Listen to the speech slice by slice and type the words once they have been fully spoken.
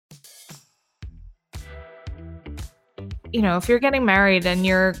if you're getting married and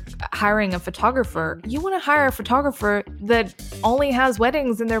you're hiring a photographer, you want to hire a photographer that only has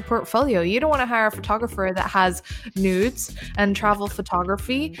weddings in their portfolio. You don't want to hire a photographer that has nudes and travel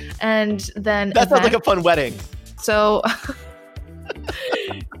photography and then that sounds like a fun wedding. So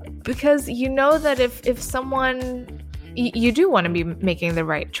because that if someone, you do want to be making the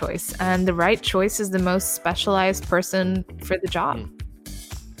right choice, and the right choice is the most specialized person for the job.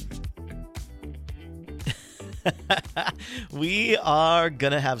 We are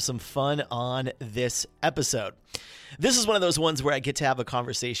going to have some fun on this episode. This is one of those ones where I get to have a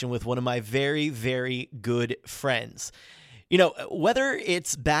conversation with one of my very, very good friends. Whether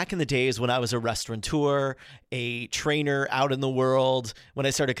it's back in the days when I was a restaurateur, a trainer out in the world, when I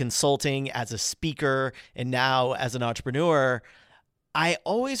started consulting as a speaker, and now as an entrepreneur, I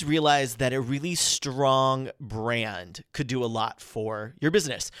always realized that a really strong brand could do a lot for your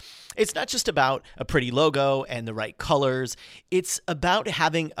business. It's not just about a pretty logo and the right colors. It's about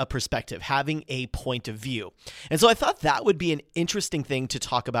having a perspective, having a point of view. And so I thought that would be an interesting thing to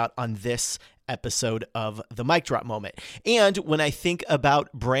talk about on this episode of the Mic Drop Moment. And when I think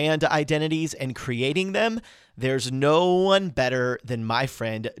about brand identities and creating them, there's no one better than my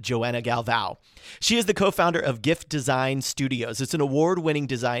friend, Joana Galvao. She is the co-founder of Gift Design Studios. It's an award-winning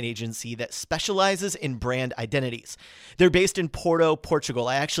design agency that specializes in brand identities. They're based in Porto, Portugal.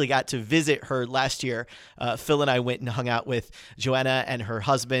 I actually got to visit her last year. Phil and I went and hung out with Joana and her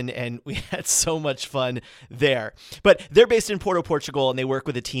husband, and we had so much fun there. But they're based in Porto, Portugal, and they work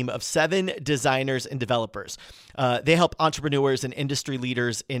with a team of 7 designers and developers. They help entrepreneurs and industry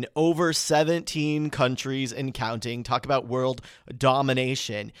leaders in over 17 countries and counting, talk about world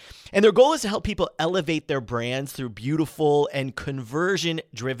domination. And their goal is to help people elevate their brands through beautiful and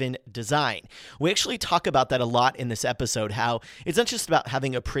conversion-driven design. We actually talk about that a lot in this episode, how it's not just about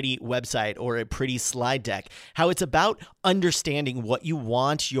having a pretty website or a pretty slide deck, how it's about understanding what you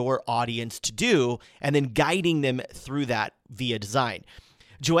want your audience to do and then guiding them through that via design.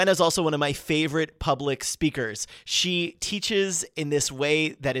 Joana is also one of my favorite public speakers. She teaches in this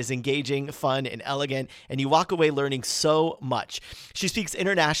way that is engaging, fun, and elegant, and you walk away learning so much. She speaks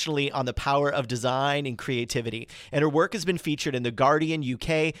internationally on the power of design and creativity, and her work has been featured in The Guardian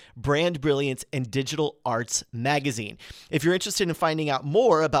UK, Brand Brilliance, and Digital Arts magazine. If you're interested in finding out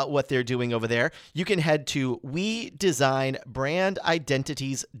more about what they're doing over there, you can head to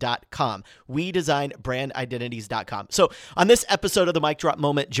WeDesignBrandIdentities.com. WeDesignBrandIdentities.com. So on this episode of the Mic Drop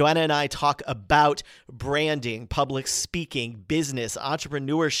Moment, Joana and I talk about branding, public speaking, business,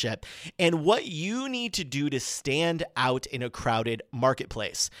 entrepreneurship, and what you need to do to stand out in a crowded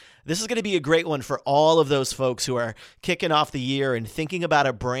marketplace. This is going to be a great one for all of those folks who are kicking off the year and thinking about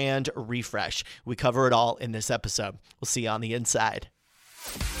a brand refresh. We cover it all in this episode. We'll see you on the inside.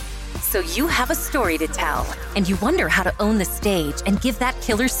 So you have a story to tell, and you wonder how to own the stage and give that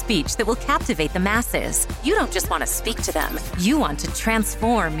killer speech that will captivate the masses. You don't just want to speak to them. You want to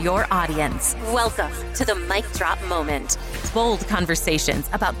transform your audience. Welcome to the Mic Drop Moment. Bold conversations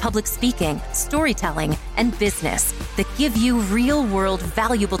about public speaking, storytelling, and business that give you real-world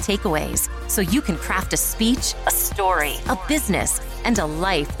valuable takeaways so you can craft a speech, a story, a business, and a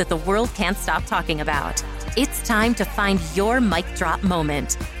life that the world can't stop talking about. It's time to find your mic drop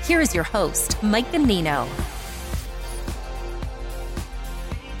moment. Here is your host, Mike Ganino.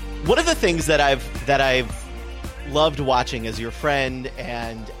 One of the things that I've loved watching as your friend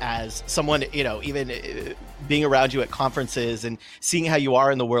and as someone, even being around you at conferences and seeing how you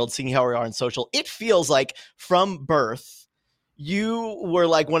are in the world, seeing how you are on social, it feels like from birth, you were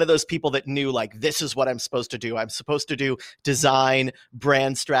like one of those people that knew, like, this is what I'm supposed to do. I'm supposed to do design,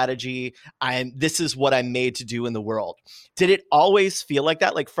 brand strategy, and this is what I'm made to do in the world. Did it always feel like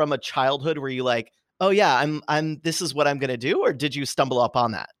that? Like from a childhood where you like, oh yeah, I'm this is what I'm going to do? Or did you stumble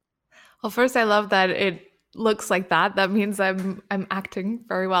upon that? Well, first, I love that it looks like that. That means I'm acting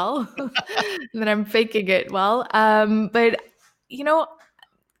very well and that I'm faking it well. But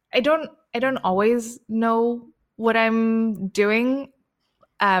I don't always know what I'm doing.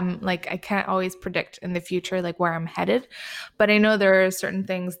 Like I can't always predict in the future, like where I'm headed, but I know there are certain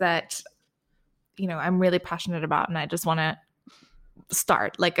things that, I'm really passionate about and I just want to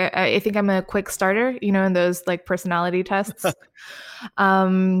start. Like, I think I'm a quick starter, in those like personality tests.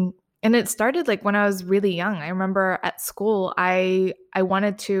 And it started like when I was really young. I remember at school, I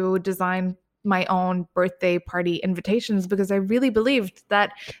wanted to design my own birthday party invitations because I really believed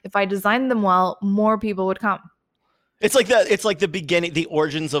that if I designed them well, more people would come. It's like the beginning, the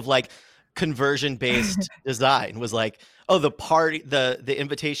origins of like conversion-based design was like, oh, the party, the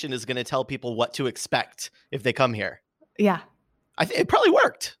invitation is going to tell people what to expect if they come here. Yeah. I think it probably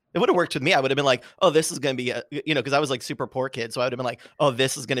worked. It would have worked with me. I would have been like, oh, this is going to be because I was like super poor kid. So I would have been like, oh,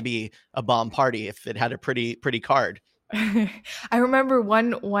 this is going to be a bomb party if it had a pretty card. I remember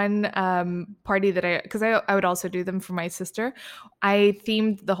one party that because I would also do them for my sister. I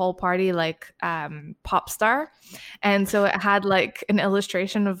themed the whole party like pop star, and so it had like an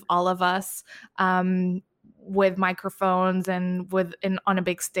illustration of all of us with microphones and on a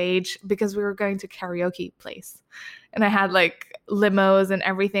big stage because we were going to karaoke place, and I had like limos and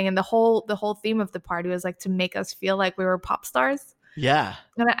everything, and the whole theme of the party was like to make us feel like we were pop stars. Yeah,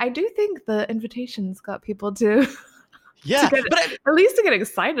 and I do think the invitations got people to. Yeah, at least to get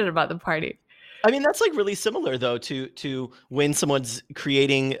excited about the party. I mean, that's like really similar though to when someone's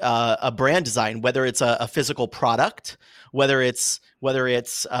creating a brand design, whether it's a physical product, whether it's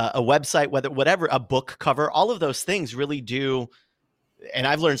a website, whatever, a book cover, all of those things really do. And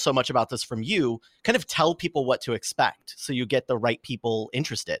I've learned so much about this from you, kind of tell people what to expect so you get the right people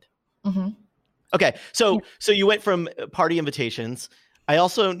interested. Mm-hmm. Okay. So you went from party invitations. I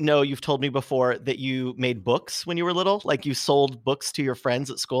also know you've told me before that you made books when you were little, like you sold books to your friends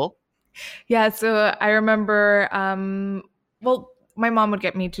at school. Yeah. So I remember, my mom would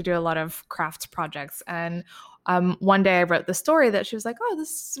get me to do a lot of crafts projects. And one day I wrote the story that she was like, oh, this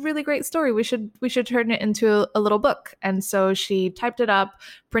is a really great story. We should turn it into a little book. And so she typed it up,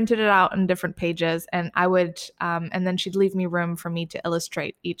 printed it out on different pages, and I would, and then she'd leave me room for me to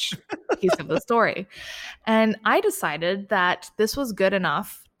illustrate each piece of the story. And I decided that this was good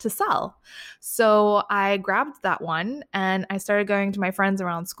enough to sell. So I grabbed that one and I started going to my friends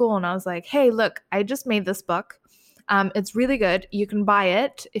around school and I was like, hey, look, I just made this book. It's really good. You can buy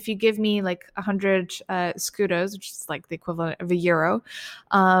it if you give me like 100 scudos, which is like the equivalent of €1.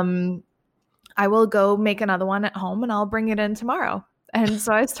 I will go make another one at home and I'll bring it in tomorrow. And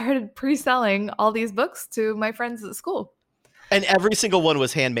so I started pre-selling all these books to my friends at school. And every single one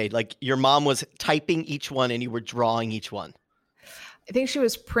was handmade. Like your mom was typing each one and you were drawing each one. I think she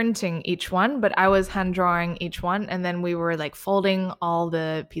was printing each one, but I was hand drawing each one. And then we were like folding all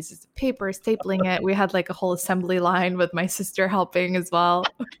the pieces of paper, stapling it. We had like a whole assembly line with my sister helping as well.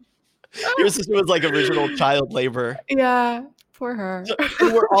 Your sister was like original child labor. Yeah, poor her.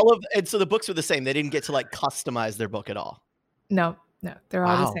 So the books were the same. They didn't get to like customize their book at all. No, they're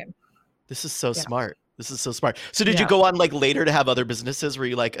all the same. This is so smart. This is so smart. So did you go on like later to have other businesses? Were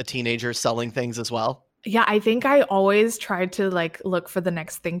you like a teenager selling things as well? Yeah, I think I always tried to like look for the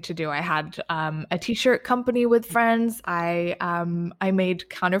next thing to do. I had a t-shirt company with friends. I made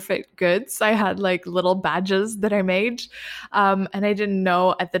counterfeit goods. I had like little badges that I made. And I didn't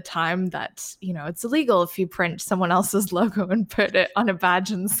know at the time that, it's illegal if you print someone else's logo and put it on a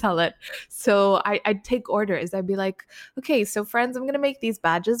badge and sell it. So I'd take orders. I'd be like, okay, so friends, I'm going to make these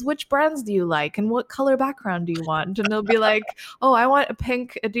badges. Which brands do you like? And what color background do you want? And they'll be like, oh, I want a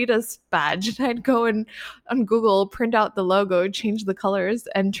pink Adidas badge. And I'd go and on Google, print out the logo, change the colors,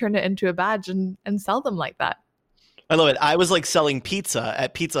 and turn it into a badge and sell them like that. I love it. I was like selling pizza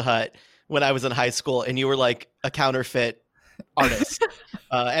at Pizza Hut when I was in high school, and you were like a counterfeit artist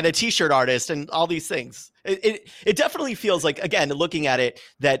and a t-shirt artist and all these things. It definitely feels like, again, looking at it,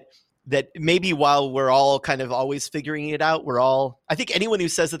 that maybe while we're all kind of always figuring it out, I think anyone who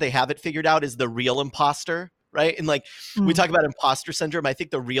says that they have it figured out is the real imposter. Right. And like we talk about imposter syndrome. I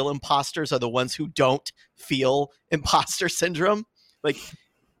think the real imposters are the ones who don't feel imposter syndrome. Like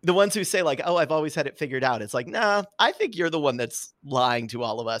the ones who say like, oh, I've always had it figured out. It's like, nah, I think you're the one that's lying to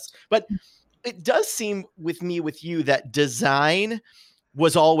all of us. But it does seem with you that design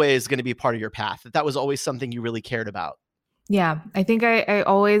was always going to be part of your path. That was always something you really cared about. Yeah, I think I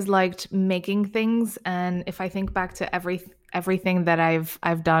always liked making things. And if I think back to everything that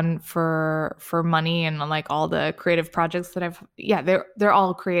I've done for money and like all the creative projects that they're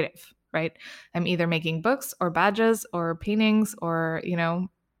all creative, right? I'm either making books or badges or paintings or,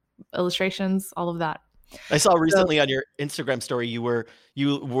 illustrations, all of that. I saw recently on your Instagram story, you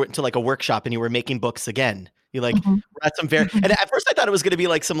went to like a workshop and you were making books again. You like had some and at first I thought it was going to be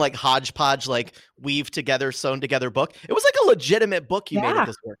like some like hodgepodge, like weave together, sewn together book. It was like a legitimate book you made at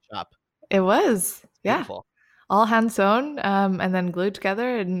this workshop. It was. Yeah. Beautiful. All hand sewn and then glued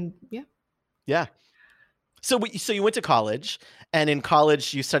together. And yeah. So you went to college, and in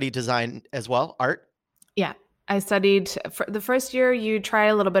college you studied design as well, art? Yeah. I studied for the first year. You try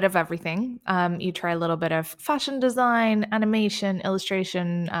a little bit of everything. You try a little bit of fashion design, animation,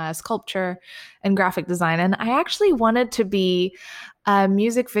 illustration, sculpture, and graphic design. And I actually wanted to be a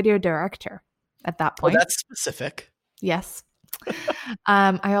music video director at that point. Oh, that's specific. Yes.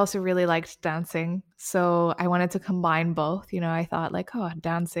 I also really liked dancing. So I wanted to combine both. I thought like, oh,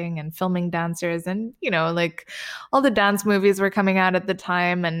 dancing and filming dancers and, like all the dance movies were coming out at the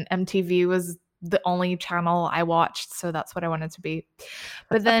time and MTV was the only channel I watched. So that's what I wanted to be.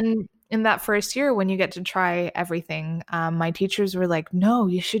 But then in that first year, when you get to try everything, my teachers were like, no,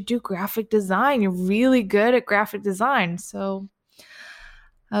 you should do graphic design. You're really good at graphic design. So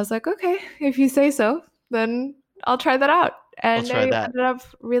I was like, okay, if you say so, then I'll try that out. I'll And try I that. ended up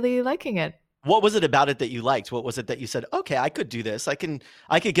really liking it. What was it about it that you liked? What was it that you said, okay, I could do this. I could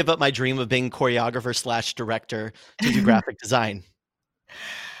give up my dream of being choreographer / director to do graphic design.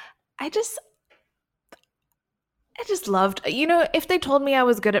 I just loved, if they told me I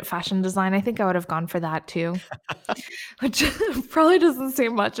was good at fashion design, I think I would have gone for that too. Which probably doesn't say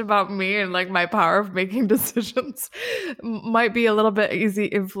much about me and like my power of making decisions. Might be a little bit easy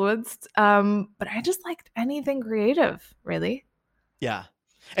influenced. But I just liked anything creative, really. Yeah.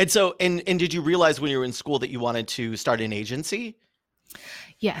 And so, and did you realize when you were in school that you wanted to start an agency?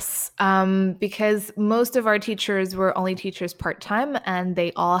 Yes, because most of our teachers were only teachers part-time and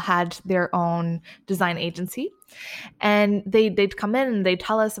they all had their own design agency. And they'd come in and they'd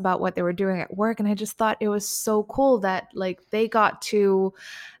tell us about what they were doing at work. And I just thought it was so cool that like they got to,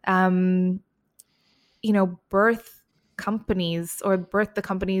 birth companies or birth the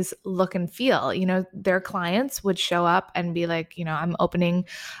company's look and feel. Their clients would show up and be like, I'm opening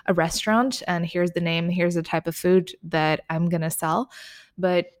a restaurant and here's the name, here's the type of food that I'm going to sell.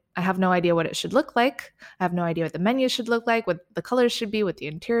 But I have no idea what it should look like. I have no idea what the menu should look like, what the colors should be, what the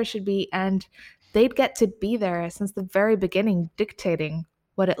interior should be. And they'd get to be there since the very beginning, dictating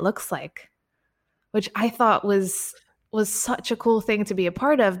what it looks like, which I thought was such a cool thing to be a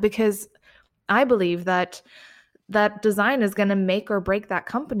part of, because I believe that design is going to make or break that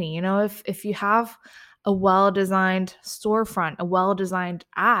company. If you have a well-designed storefront, a well-designed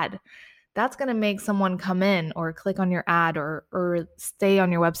ad, that's going to make someone come in or click on your ad or stay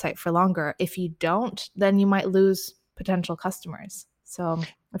on your website for longer. If you don't, then you might lose potential customers. So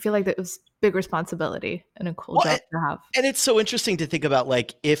I feel like that was big responsibility and a cool job to have. And it's so interesting to think about,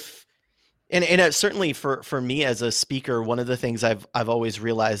 like, if, and certainly for me as a speaker, one of the things I've always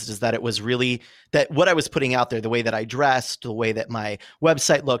realized is that it was really that what I was putting out there, the way that I dressed, the way that my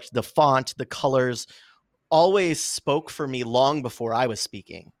website looked, the font, the colors, always spoke for me long before I was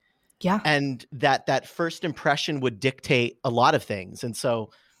speaking. Yeah. And that first impression would dictate a lot of things. And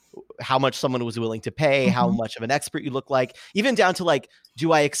so how much someone was willing to pay, how much of an expert you look like, even down to like,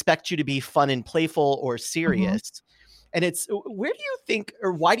 do I expect you to be fun and playful or serious? And it's, where do you think,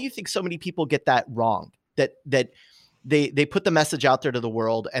 or why do you think so many people get that wrong? That they put the message out there to the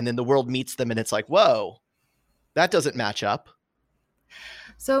world and then the world meets them and it's like, whoa, that doesn't match up.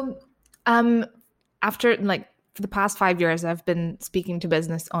 So after like, for the past 5 years, I've been speaking to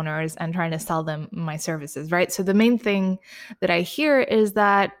business owners and trying to sell them my services, right? So the main thing that I hear is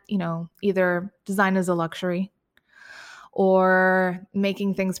that, either design is a luxury or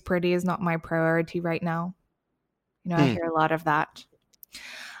making things pretty is not my priority right now. I hear a lot of that.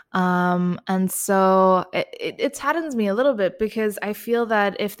 And so it saddens me a little bit, because I feel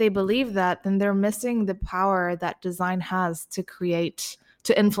that if they believe that, then they're missing the power that design has to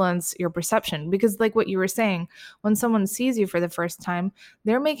influence your perception. Because like what you were saying, when someone sees you for the first time,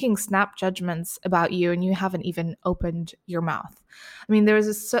 they're making snap judgments about you and you haven't even opened your mouth. I mean, there was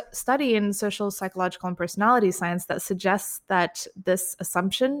a study in social, psychological, and personality science that suggests that this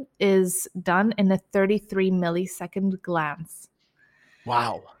assumption is done in a 33 millisecond glance.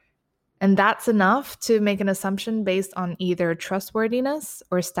 Wow. And that's enough to make an assumption based on either trustworthiness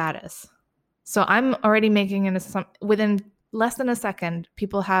or status. So I'm already making an assumption within less than a second.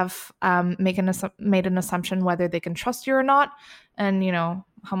 People have made an assumption whether they can trust you or not, and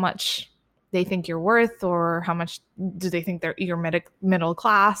how much they think you're worth, or how much do they think you're middle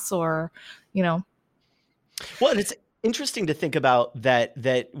class, or Well, and it's interesting to think about that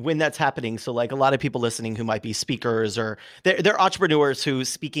when that's happening. So like a lot of people listening who might be speakers or they're entrepreneurs who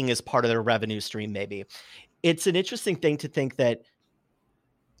speaking is part of their revenue stream. Maybe it's an interesting thing to think that,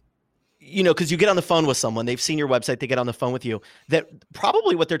 because you get on the phone with someone, they've seen your website, they get on the phone with you, that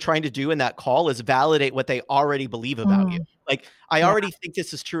probably what they're trying to do in that call is validate what they already believe about you. Like, I already think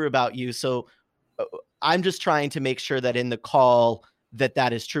this is true about you. So I'm just trying to make sure that in the call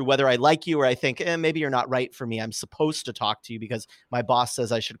that is true, whether I like you or I think, maybe you're not right for me. I'm supposed to talk to you because my boss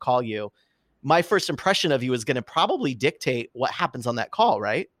says I should call you. My first impression of you is going to probably dictate what happens on that call,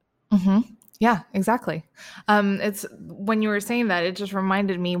 right? Yeah, exactly. It's when you were saying that, it just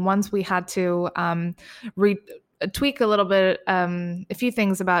reminded me once we had to tweak a little bit, a few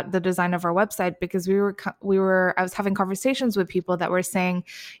things about the design of our website, because I was having conversations with people that were saying,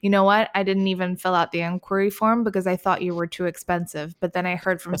 you know what, I didn't even fill out the inquiry form because I thought you were too expensive. But then I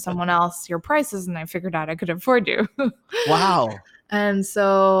heard from someone else your prices and I figured out I could afford you. Wow. And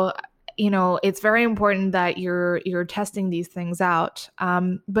so, it's very important that you're testing these things out,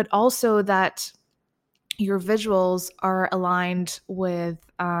 but also that your visuals are aligned with,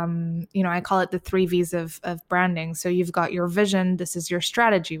 I call it the 3 V's of branding. So you've got your vision. This is your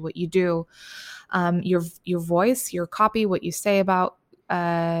strategy, what you do, your voice, your copy, what you say about,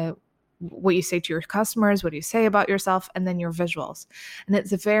 what you say to your customers, what you say about yourself, and then your visuals. And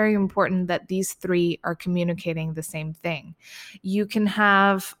it's very important that these 3 are communicating the same thing. You can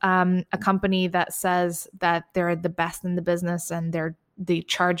have a company that says that they're the best in the business and they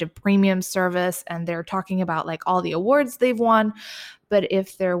charge a premium service and they're talking about like all the awards they've won. But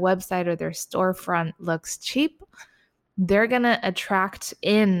if their website or their storefront looks cheap, they're going to attract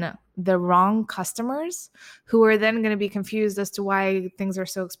in the wrong customers who are then going to be confused as to why things are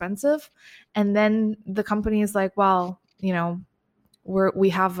so expensive. And then the company is like, well, we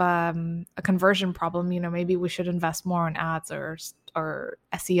have a conversion problem. Maybe we should invest more on ads or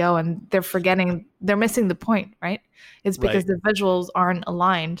SEO, and they're missing the point, right? It's because the visuals aren't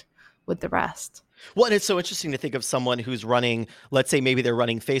aligned with the rest. Well, and it's so interesting to think of someone who's running, let's say maybe they're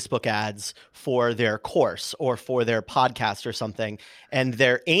running Facebook ads for their course or for their podcast or something, and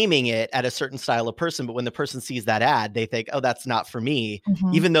they're aiming it at a certain style of person. But when the person sees that ad, they think, oh, that's not for me,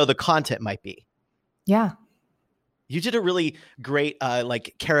 even though the content might be. Yeah. You did a really great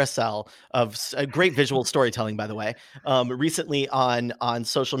carousel of great visual storytelling, by the way, recently on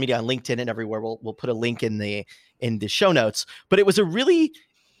social media, on LinkedIn and everywhere. We'll put a link in the show notes. But it was really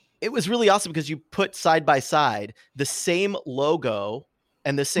awesome because you put side by side the same logo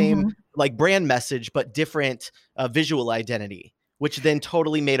and the same like brand message, but different visual identity, which then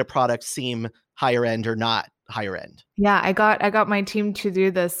totally made a product seem higher end or not higher end. Yeah, I got my team to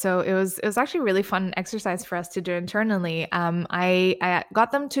do this. So it was actually a really fun exercise for us to do internally. I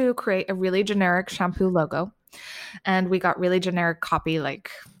got them to create a really generic shampoo logo, and we got really generic copy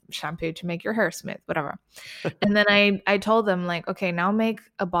like shampoo to make your hair smooth, whatever. And then I told them like, okay, now make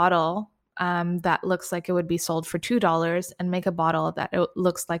a bottle that looks like it would be sold for $2 and make a bottle that it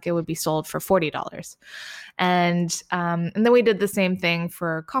looks like it would be sold for $40. And then we did the same thing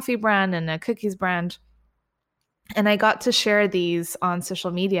for a coffee brand and a cookies brand. And I got to share these on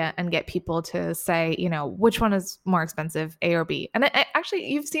social media and get people to say, which one is more expensive, A or B. And I actually,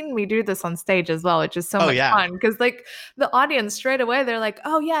 you've seen me do this on stage as well, which is so much fun because like the audience straight away, they're like,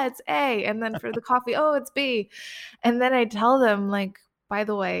 oh yeah, it's A. And then for the coffee, oh, it's B. And then I tell them like, by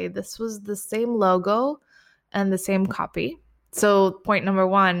the way, this was the same logo and the same copy. So point number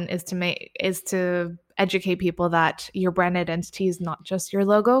 1 is to educate people that your brand identity is not just your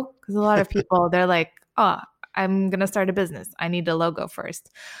logo. Because a lot of people, they're like, oh, I'm going to start a business. I need a logo first.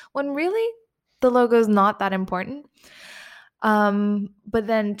 When really the logo is not that important. But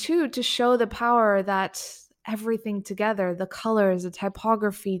then 2, to show the power that everything together, the colors, the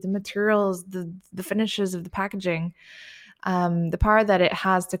typography, the materials, the finishes of the packaging, the power that it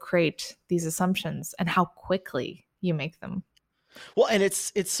has to create these assumptions and how quickly you make them. Well, and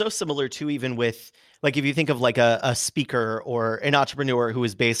it's so similar too, even with like, if you think of like a speaker or an entrepreneur who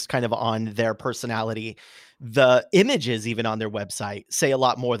is based kind of on their personality, the images even on their website say a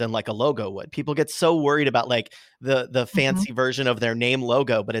lot more than like a logo would. People get so worried about like the fancy version of their name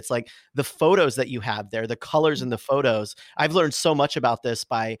logo, but it's like the photos that you have there, the colors in the photos. I've learned so much about this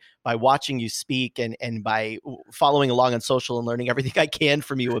by watching you speak and by following along on social and learning everything I can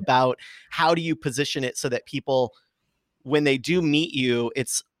from you about how do you position it so that people, when they do meet you,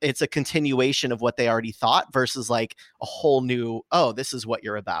 it's a continuation of what they already thought versus like a whole new, oh, this is what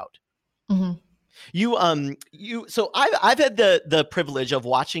you're about. Mm-hmm. So I've had the privilege of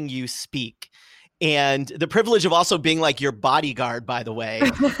watching you speak and the privilege of also being like your bodyguard, by the way,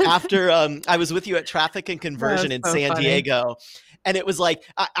 after I was with you at Traffic and Conversion in San Diego. And it was like,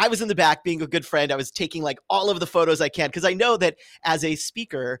 I was in the back being a good friend. I was taking like all of the photos I can, because I know that as a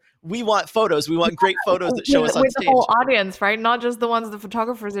speaker, we want photos. We want great photos that show us on stage. With the whole audience, right? Not just the ones the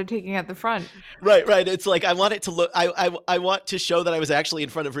photographers are taking at the front. Right. It's like, I want it to look, I want to show that I was actually in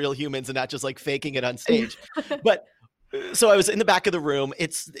front of real humans and not just like faking it on stage. But So I was in the back of the room.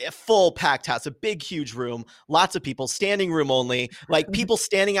 It's a full packed house, a big, huge room, lots of people, standing room only, like people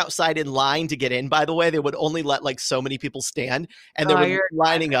standing outside in line to get in. By the way, they would only let like so many people stand, and they Oh, were you're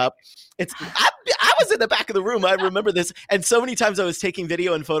lining up. I was in the back of the room. I remember this. And so many times I was taking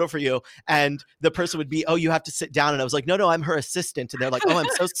video and photo for you, and the person would be, "Oh, you have to sit down." And I was like, no, I'm her assistant. And they're like, "Oh, I'm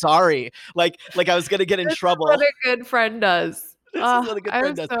so sorry." Like I was going to get in This is trouble. what a good friend does. This is what a good friend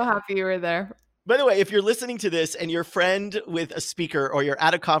I'm does. so happy you were there. By the way, if you're listening to this and you're friend with a speaker, or you're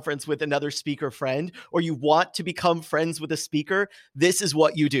at a conference with another speaker friend, or you want to become friends with a speaker, this is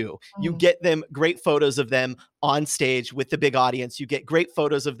what you do. You get them great photos of them on stage with the big audience. You get great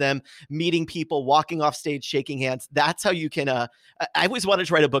photos of them meeting people, walking off stage, shaking hands. That's how you can, I always wanted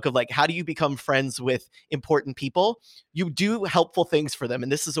to write a book of like, how do you become friends with important people? You do helpful things for them.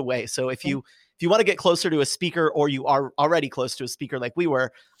 And this is a way. So if you want to get closer to a speaker, or you are already close to a speaker like we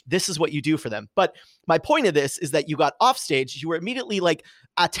were, this is what you do for them. But my point of this is that you got off stage, you were immediately like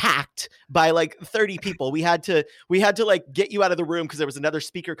attacked by like 30 people. We had to like get you out of the room because there was another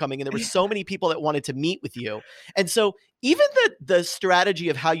speaker coming, and there were so many people that wanted to meet with you. And so even the strategy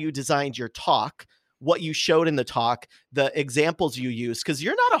of how you designed your talk, what you showed in the talk, the examples you used, because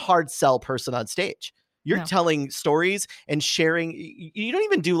you're not a hard sell person on stage. You're telling stories and sharing. You don't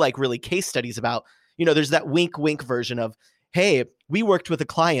even do like really case studies about, there's that wink, wink version of, hey, we worked with a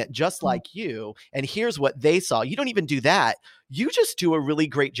client just like you, and here's what they saw. You don't even do that. You just do a really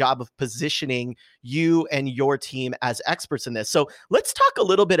great job of positioning you and your team as experts in this. So let's talk a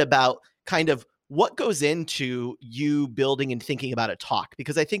little bit about kind of what goes into you building and thinking about a talk,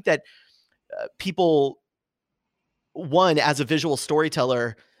 because I think that people, one, as a visual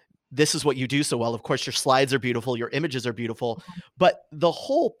storyteller, this is what you do so well. Of course, your slides are beautiful, your images are beautiful, but the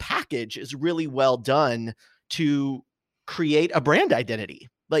whole package is really well done to create a brand identity.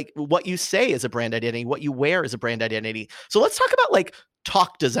 Like what you say is a brand identity, what you wear is a brand identity. So let's talk about like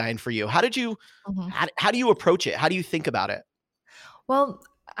talk design for you. How did you, how do you approach it? How do you think about it? Well,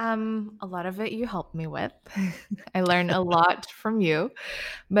 a lot of it you helped me with. I learned a lot from you,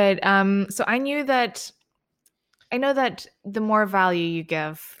 but so I know that the more value you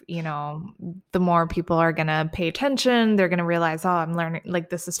give, the more people are going to pay attention. They're going to realize, oh, I'm learning, like,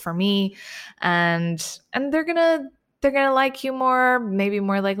 this is for me. And they're going to like you more, maybe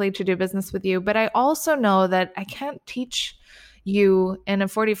more likely to do business with you. But I also know that I can't teach you in a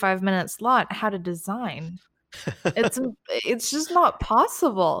 45-minute slot how to design. It's just not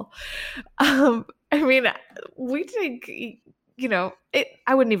possible. I mean, we think,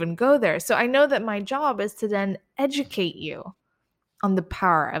 I wouldn't even go there. So I know that my job is to then educate you on the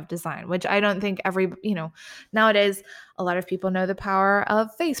power of design, which I don't think nowadays a lot of people know the power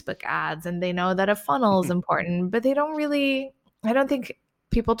of Facebook ads, and they know that a funnel is important, but I don't think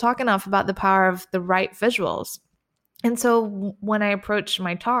people talk enough about the power of the right visuals. And so when I approach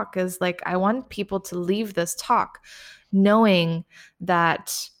my talk is like, I want people to leave this talk knowing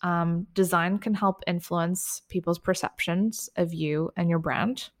that design can help influence people's perceptions of you and your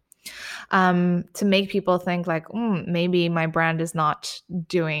brand. To make people think like, maybe my brand is not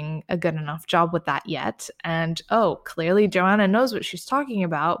doing a good enough job with that yet. And, clearly Joanna knows what she's talking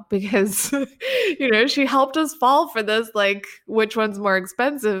about because, she helped us fall for this, like, which one's more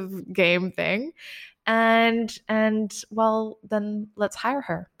expensive game thing. And well, then let's hire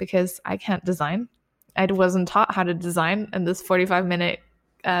her because I can't design. I wasn't taught how to design in this 45-minute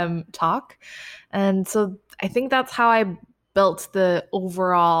talk. And so I think that's how I built the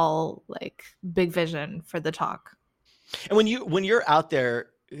overall like big vision for the talk. And when you're out there,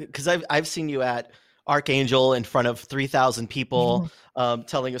 because I've seen you at Archangel in front of 3,000 people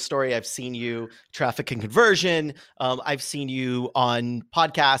telling a story. I've seen you traffic and conversion. I've seen you on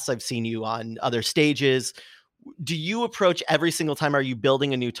podcasts. I've seen you on other stages. Do you approach every single time? Are you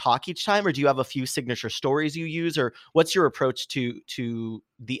building a new talk each time, or do you have a few signature stories you use, or what's your approach to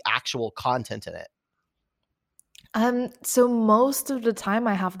the actual content in it? So most of the time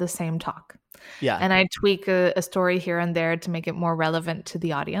I have the same talk. Yeah. And I tweak a story here and there to make it more relevant to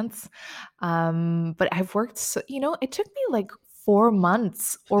the audience. But I've worked, it took me like 4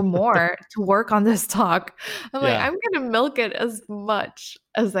 months or more to work on this talk. I'm like, I'm going to milk it as much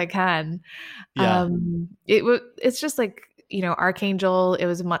as I can. Yeah. It's just like, Archangel, it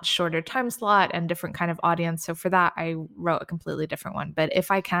was a much shorter time slot and different kind of audience. So for that, I wrote a completely different one. But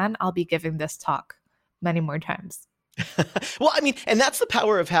if I can, I'll be giving this talk many more times. Well, I mean, and that's the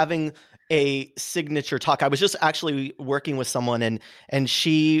power of having a signature talk. I was just actually working with someone and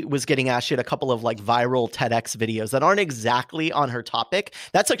she was getting asked, she had a couple of like viral TEDx videos that aren't exactly on her topic.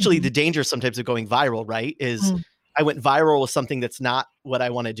 That's actually the danger sometimes of going viral, right? Is I went viral with something that's not what I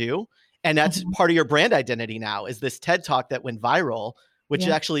want to do. And that's part of your brand identity now, is this TED Talk that went viral, which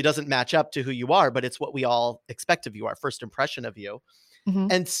actually doesn't match up to who you are, but it's what we all expect of you, our first impression of you.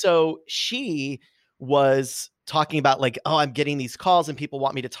 And so she was talking about like, oh, I'm getting these calls and people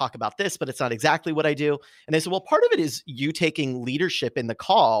want me to talk about this, but it's not exactly what I do. And I said, well, part of it is you taking leadership in the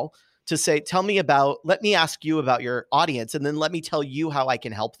call to say, let me ask you about your audience, and then let me tell you how I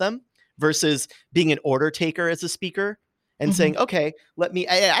can help them, versus being an order taker as a speaker and saying, okay,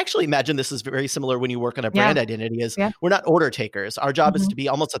 I actually imagine this is very similar when you work on a brand identity, is we're not order takers. Our job is to be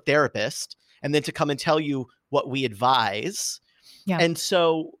almost a therapist, and then to come and tell you what we advise. Yeah. And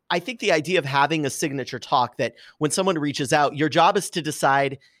so I think the idea of having a signature talk, that when someone reaches out, your job is to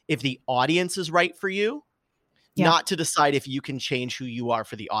decide if the audience is right for you, not to decide if you can change who you are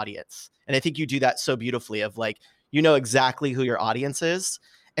for the audience. And I think you do that so beautifully, of like, you know exactly who your audience is.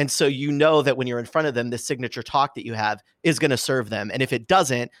 And so you know that when you're in front of them, the signature talk that you have is going to serve them. And if it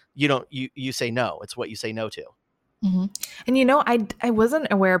doesn't, you say no. It's what you say no to. And I wasn't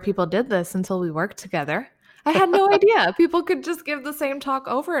aware people did this until we worked together. I had no idea. People could just give the same talk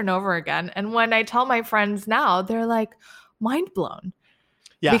over and over again. And when I tell my friends now, they're like mind blown.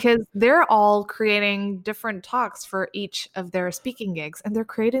 Yeah. Because they're all creating different talks for each of their speaking gigs, and they're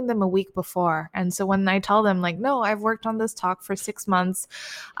creating them a week before. And so when I tell them like, no, I've worked on this talk for 6 months,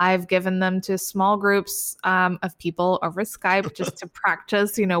 I've given them to small groups of people over Skype just to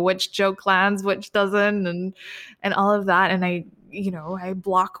practice, which joke lands, which doesn't, and all of that. And I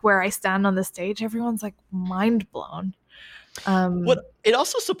block where I stand on the stage. Everyone's like mind blown. It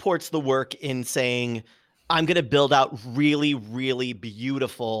also supports the work in saying, I'm going to build out really, really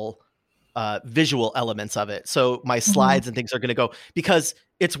beautiful visual elements of it. So my slides and things are going to go, because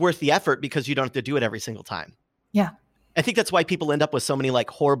it's worth the effort, because you don't have to do it every single time. Yeah. I think that's why people end up with so many like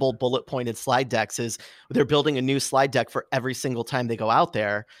horrible bullet pointed slide decks, is they're building a new slide deck for every single time they go out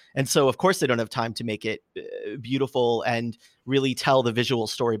there. And so of course they don't have time to make it beautiful and really tell the visual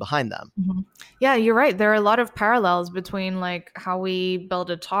story behind them. Yeah, you're right. There are a lot of parallels between like how we build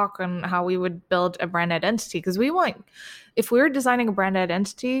a talk and how we would build a brand identity. Because if we're designing a brand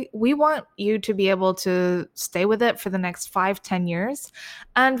identity, we want you to be able to stay with it for the next 5-10 years.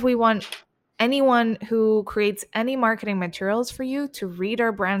 And we want anyone who creates any marketing materials for you to read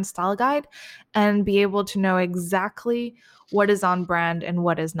our brand style guide and be able to know exactly what is on brand and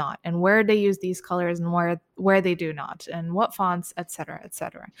what is not, and where they use these colors and where they do not, and what fonts, et cetera, et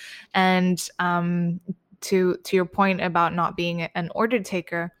cetera. And to your point about not being an order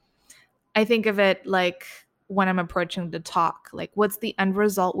taker, I think of it like when I'm approaching the talk, like what's the end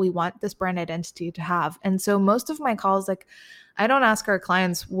result we want this brand identity to have. And so most of my calls, like I don't ask our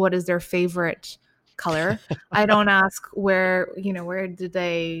clients what is their favorite color. I don't ask where do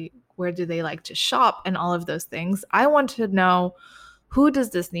they like to shop and all of those things. I want to know, who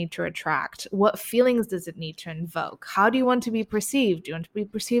does this need to attract? What feelings does it need to invoke? How do you want to be perceived? Do you want to be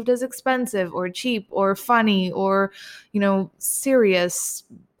perceived as expensive or cheap or funny or, serious?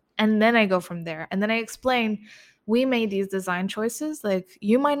 And then I go from there. And then I explain, we made these design choices. Like,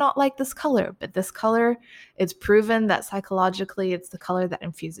 you might not like this color, but this color, it's proven that psychologically it's the color that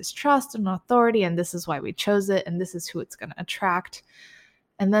infuses trust and authority. And this is why we chose it. And this is who it's going to attract.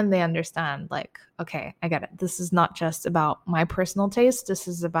 And then they understand, like, okay, I get it. This is not just about my personal taste. This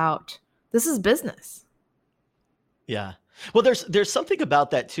is business. Yeah. Well, there's something about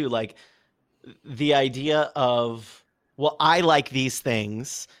that too. Like the idea of, well, I like these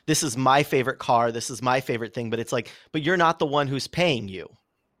things. This is my favorite car. This is my favorite thing. But it's like, but you're not the one who's paying you.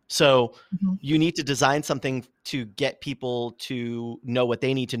 So you need to design something to get people to know what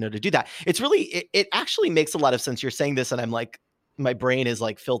they need to know to do that. It's really, it actually makes a lot of sense. You're saying this and I'm like, my brain is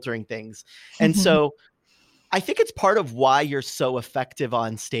like filtering things. And so I think it's part of why you're so effective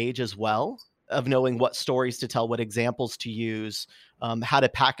on stage as well, of knowing what stories to tell, what examples to use, how to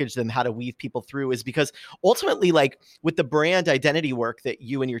package them, how to weave people through, is because ultimately, like with the brand identity work that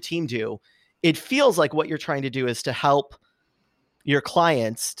you and your team do, it feels like what you're trying to do is to help your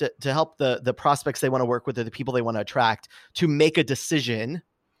clients, to help the prospects they want to work with, or the people they want to attract, to make a decision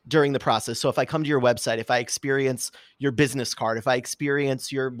during the process. So if I come to your website, if I experience your business card, if I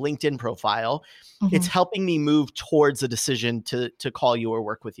experience your LinkedIn profile, it's helping me move towards a decision to call you or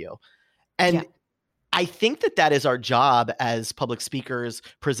work with you. And I think that is our job as public speakers,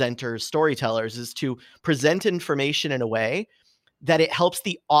 presenters, storytellers, is to present information in a way that it helps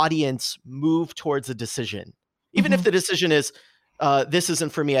the audience move towards a decision. Even if the decision is, this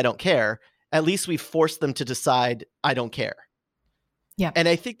isn't for me, I don't care, at least we force them to decide, I don't care. Yeah. And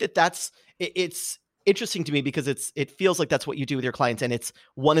I think it's interesting to me because it feels like that's what you do with your clients. And it's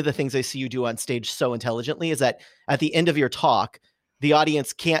one of the things I see you do on stage so intelligently, is that at the end of your talk, the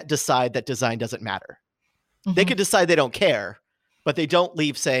audience can't decide that design doesn't matter. Mm-hmm. They could decide they don't care, but they don't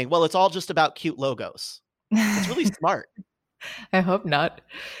leave saying, well, it's all just about cute logos. It's really smart. I hope not.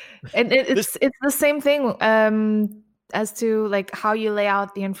 And it's the same thing as to like how you lay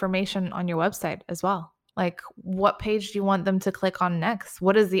out the information on your website as well. Like, what page do you want them to click on next?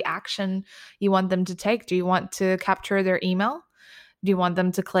 What is the action you want them to take? Do you want to capture their email? Do you want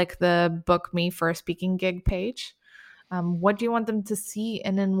them to click the book me for a speaking gig page? What do you want them to see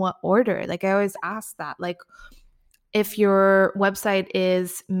and in what order? Like, I always ask that. Like, if your website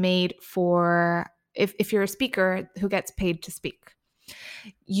is made for, if you're a speaker who gets paid to speak,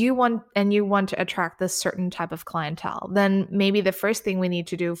 you want to attract this certain type of clientele, then maybe the first thing we need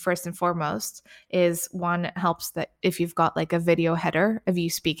to do first and foremost is, one, it helps that if you've got like a video header of you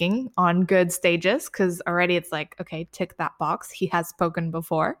speaking on good stages, because already it's like, okay, tick that box, he has spoken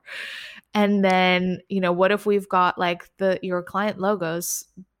before. And then, what if we've got like your client logos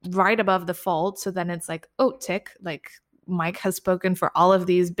right above the fold, so then it's like, oh, tick, like Mike has spoken for all of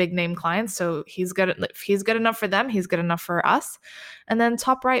these big name clients, so he's good. If he's good enough for them, he's good enough for us. And then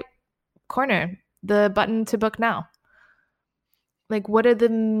top right corner, the button to book now. Like, what are the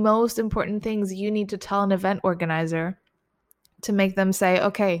most important things you need to tell an event organizer to make them say,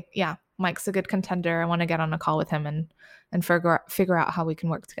 okay, yeah, Mike's a good contender, I want to get on a call with him and figure out how we can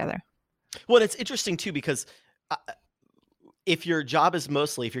work together. Well, it's interesting too, because if your job is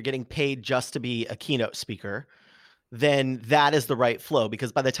mostly, if you're getting paid just to be a keynote speaker, then that is the right flow.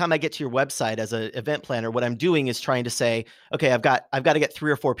 Because by the time I get to your website as an event planner, what I'm doing is trying to say, okay, I've got to get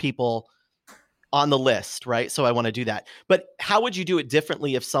 3 or 4 people on the list, right? So I want to do that. But how would you do it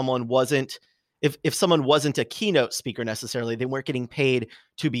differently if someone wasn't a keynote speaker necessarily? They weren't getting paid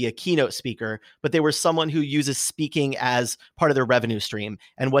to be a keynote speaker, but they were someone who uses speaking as part of their revenue stream.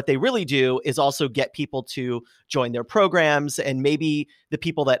 And what they really do is also get people to join their programs. And maybe the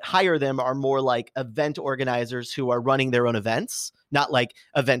people that hire them are more like event organizers who are running their own events, not like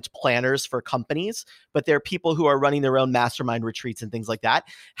event planners for companies, but they're people who are running their own mastermind retreats and things like that.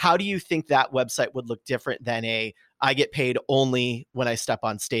 How do you think that website would look different than I get paid only when I step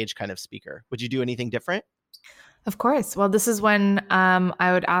on stage kind of speaker? Would you do anything different? Of course. Well, this is when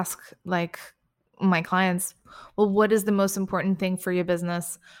I would ask like my clients, well, what is the most important thing for your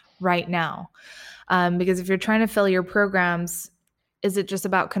business right now? Because if you're trying to fill your programs, is it just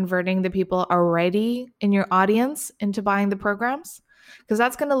about converting the people already in your audience into buying the programs? Because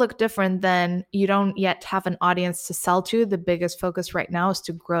that's going to look different than you don't yet have an audience to sell to. The biggest focus right now is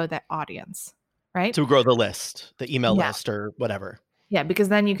to grow that audience, right? To grow the list, the email list or whatever. Yeah, because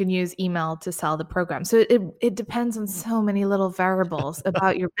then you can use email to sell the program. So it depends on so many little variables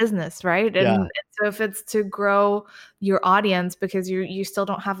about your business, right? And so if it's to grow your audience because you still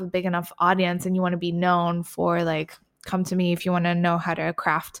don't have a big enough audience and you want to be known for like, come to me if you want to know how to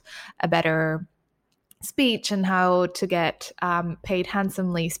craft a better speech and how to get paid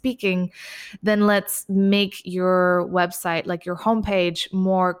handsomely speaking, then let's make your website, like your homepage,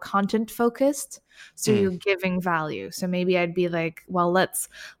 more content focused. So you're giving value. So maybe I'd be like, well,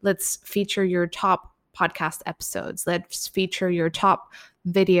 let's feature your top podcast episodes. Let's feature your top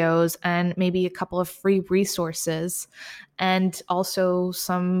videos and maybe a couple of free resources and also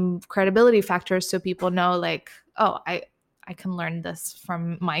some credibility factors so people know like, oh, I can learn this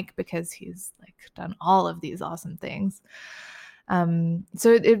from Mike because he's like done all of these awesome things.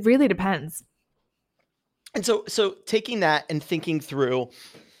 So it really depends. And so taking that and thinking through,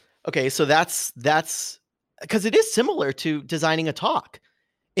 okay, so that's because it is similar to designing a talk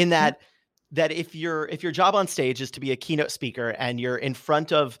in that if your job on stage is to be a keynote speaker and you're in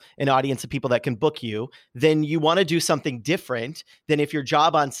front of an audience of people that can book you, then you want to do something different than if your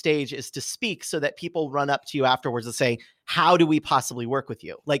job on stage is to speak so that people run up to you afterwards and say, how do we possibly work with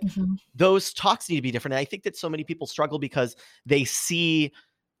you? Like those talks need to be different. And I think that so many people struggle because they see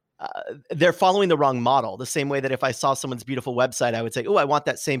they're following the wrong model. The same way that if I saw someone's beautiful website, I would say, oh, I want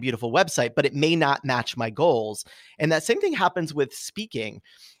that same beautiful website, but it may not match my goals. And that same thing happens with speaking.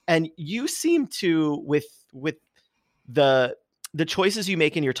 And you seem to, with the choices you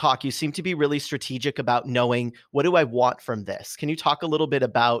make in your talk, you seem to be really strategic about knowing, what do I want from this? Can you talk a little bit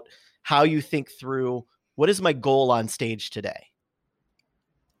about how you think through, what is my goal on stage today?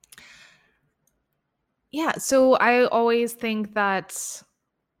 Yeah. So I always think that,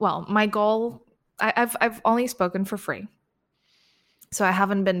 well, my goal, I've only spoken for free. So I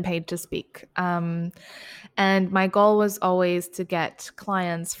haven't been paid to speak. And my goal was always to get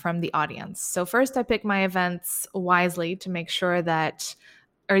clients from the audience. So first I pick my events wisely to make sure that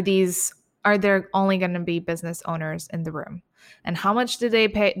are these are there only going to be business owners in the room? And how much did they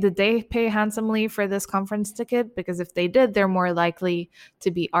pay? Did they pay handsomely for this conference ticket? Because if they did, they're more likely to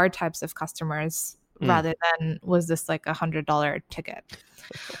be our types of customers rather than was this like $100 ticket.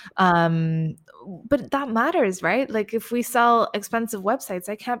 But that matters, right? Like if we sell expensive websites,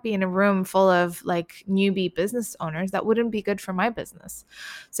 I can't be in a room full of like newbie business owners. That wouldn't be good for my business.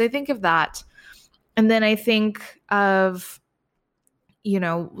 So I think of that. And then I think of,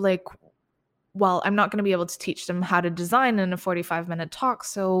 like, well, I'm not going to be able to teach them how to design in a 45-minute talk.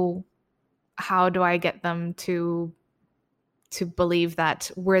 So how do I get them to believe that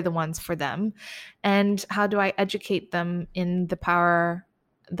we're the ones for them? And how do I educate them in the power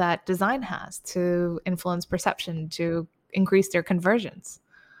that design has to influence perception, to increase their conversions?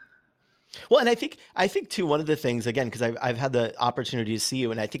 Well, and I think too, one of the things, again, because I've had the opportunity to see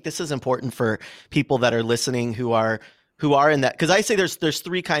you, and I think this is important for people that are listening who are in that, because I say there's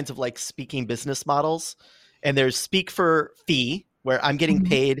three kinds of like speaking business models, and there's speak for fee, where I'm getting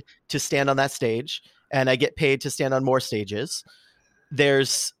paid to stand on that stage, and I get paid to stand on more stages.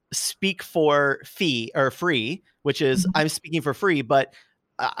 There's speak for fee or free, which is I'm speaking for free, but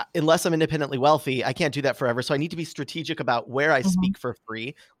unless I'm independently wealthy, I can't do that forever. So I need to be strategic about where I speak for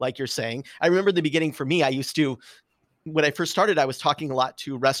free, like you're saying. I remember in the beginning for me, when I first started, I was talking a lot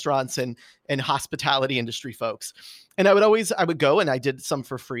to restaurants and hospitality industry folks. And I would go and I did some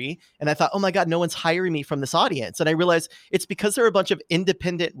for free. And I thought, oh my God, no one's hiring me from this audience. And I realized it's because there are a bunch of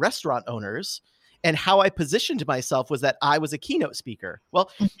independent restaurant owners. And how I positioned myself was that I was a keynote speaker. Well,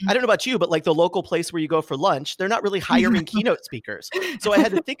 I don't know about you, but like the local place where you go for lunch, they're not really hiring keynote speakers. So I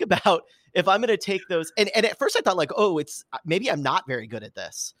had to think about if I'm going to take those. And at first I thought like, oh, maybe I'm not very good at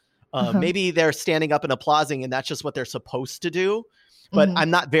this. Maybe they're standing up and applauding and that's just what they're supposed to do. But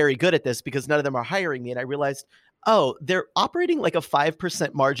I'm not very good at this because none of them are hiring me. And I realized, oh, they're operating like a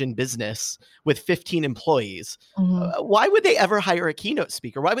 5% margin business with 15 employees. Why would they ever hire a keynote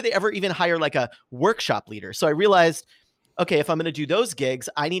speaker? Why would they ever even hire like a workshop leader? So I realized, okay, if I'm going to do those gigs,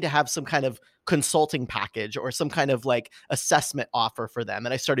 I need to have some kind of consulting package or some kind of like assessment offer for them.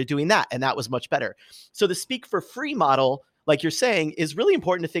 And I started doing that, and that was much better. So the speak for free model, like you're saying, is really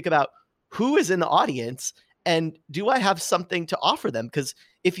important to think about who is in the audience and do I have something to offer them? Because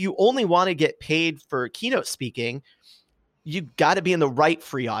if you only want to get paid for keynote speaking, you got to be in the right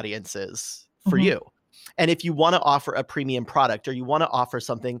free audiences for you. And if you want to offer a premium product or you want to offer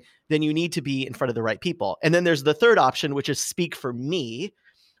something, then you need to be in front of the right people. And then there's the third option, which is speak for me,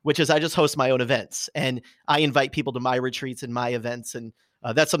 which is I just host my own events and I invite people to my retreats and my events. And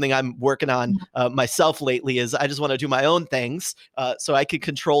that's something I'm working on myself lately is I just want to do my own things so I could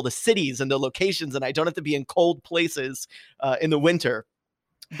control the cities and the locations and I don't have to be in cold places in the winter.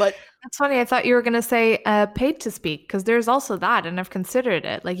 But that's funny. I thought you were going to say paid to speak, because there's also that. And I've considered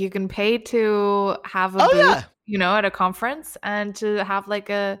it. Like you can pay to have a booth, at a conference and to have like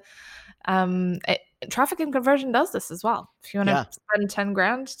Traffic and Conversion does this as well. If you want to spend 10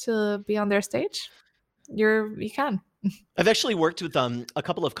 grand to be on their stage, you can. I've actually worked with a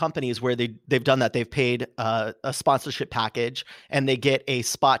couple of companies where they've done that. They've paid a sponsorship package and they get a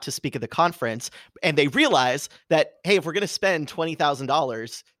spot to speak at the conference. And they realize that, hey, if we're going to spend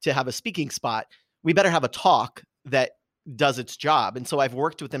 $20,000 to have a speaking spot, we better have a talk that does its job. And so I've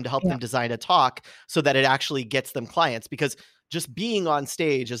worked with them to help them design a talk so that it actually gets them clients, because just being on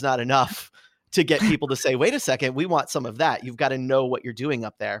stage is not enough to get people to say, wait a second, we want some of that. You've got to know what you're doing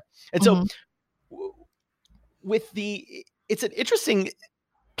up there. And so it's an interesting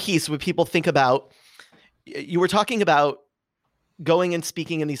piece when people think about, you were talking about going and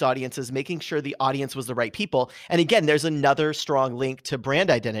speaking in these audiences, making sure the audience was the right people. And again, there's another strong link to brand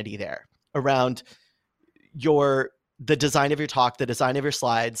identity there around the design of your talk, the design of your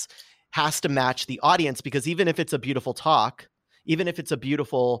slides has to match the audience, because even if it's a beautiful talk, even if it's a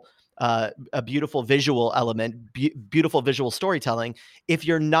beautiful visual element, beautiful visual storytelling, if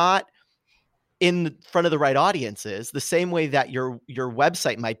you're not in front of the right audiences, the same way that your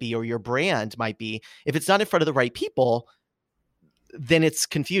website might be or your brand might be, if it's not in front of the right people, then it's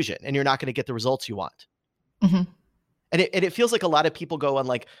confusion and you're not going to get the results you want. And it feels like a lot of people go on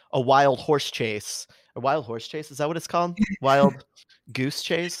like a wild horse chase. A wild horse chase? Is that what it's called? Wild goose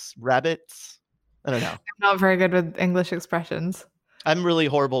chase? Rabbits? I don't know. I'm not very good with English expressions. I'm really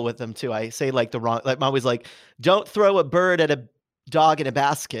horrible with them too. I say like the wrong, like I'm always like, don't throw a bird at a dog in a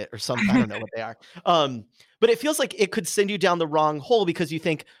basket or something. I don't know what they are. But it feels like it could send you down the wrong hole because you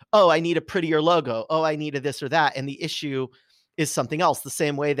think, oh, I need a prettier logo. Oh, I need a this or that. And the issue is something else. The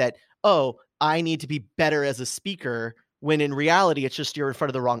same way that, oh, I need to be better as a speaker, when in reality, it's just you're in front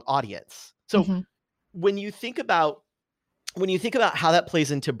of the wrong audience. So when you think about when you think about how that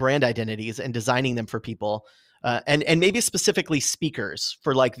plays into brand identities and designing them for people, and maybe specifically speakers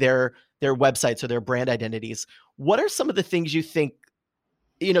for like their websites or their brand identities, what are some of the things you think,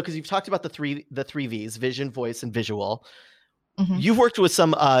 because you've talked about the three V's: vision, voice, and visual. Mm-hmm. You've worked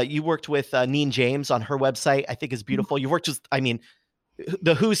with Neen James on her website. I think is beautiful. You've worked with,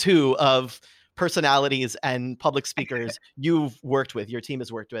 the who's who of personalities and public speakers your team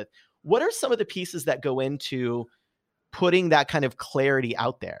has worked with. What are some of the pieces that go into putting that kind of clarity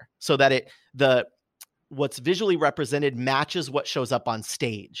out there so that what's visually represented matches what shows up on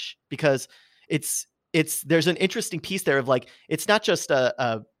stage? Because there's an interesting piece there of like, it's not just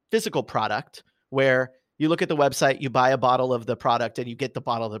a physical product where you look at the website, you buy a bottle of the product and you get the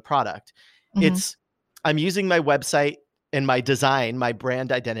bottle of the product. Mm-hmm. I'm using my website and my design, my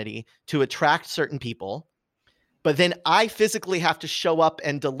brand identity to attract certain people, but then I physically have to show up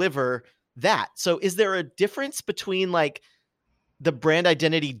and deliver that. So is there a difference between like the brand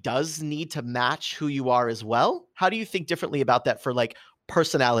identity does need to match who you are as well? How do you think differently about that for like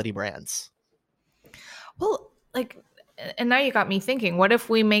personality brands? Well, like, and now you got me thinking, what if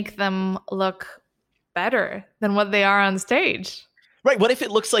we make them look better than what they are on stage? Right. What if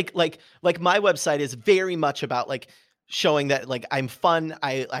it looks like my website is very much about like showing that like I'm fun,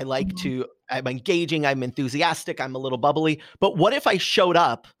 I like mm-hmm. I'm engaging, I'm enthusiastic, I'm a little bubbly. But what if I showed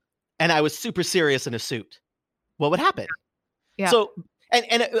up and I was super serious in a suit? What would happen? Yeah. So,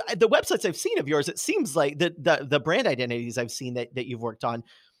 and the websites I've seen of yours, it seems like the brand identities I've seen that you've worked on,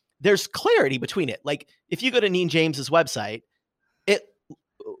 there's clarity between it. Like if you go to Neen James's website,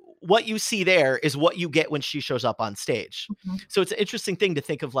 what you see there is what you get when she shows up on stage. Mm-hmm. So it's an interesting thing to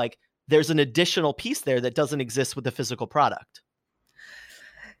think of, like there's an additional piece there that doesn't exist with the physical product.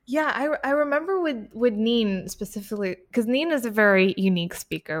 Yeah, I remember with Neen specifically, because Neen is a very unique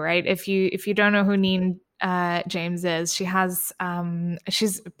speaker, right? If you don't know who Neen James is, she's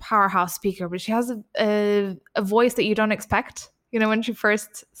a powerhouse speaker, but she has a voice that you don't expect. When she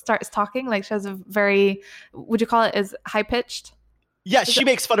first starts talking, like she has a very, would you call it as high pitched? Yeah, she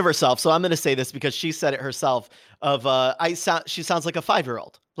makes fun of herself, so I'm going to say this because she said it herself. She sounds like a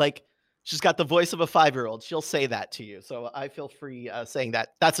 5-year-old. Like she's got the voice of a 5-year-old. She'll say that to you, so I feel free saying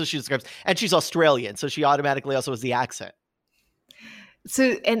that. That's what she describes, and she's Australian, so she automatically also has the accent.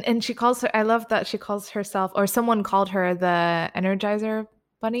 So and she calls her. I love that she calls herself, or someone called her the Energizer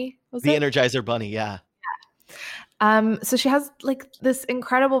Bunny. Energizer Bunny? Yeah. So she has like this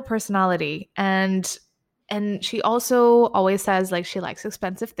incredible personality, and she also always says like she likes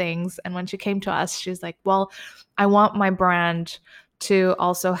expensive things. And when she came to us, she's like, well, I want my brand to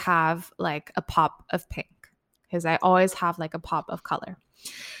also have like a pop of pink, because I always have like a pop of color.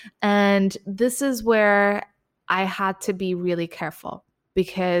 And this is where I had to be really careful,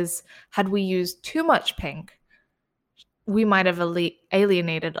 because had we used too much pink, we might have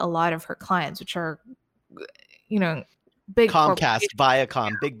alienated a lot of her clients, which are, big Comcast,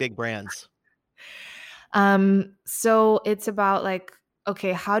 Viacom, big brands. So it's about like,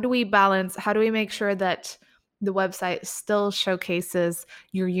 okay, how do we make sure that the website still showcases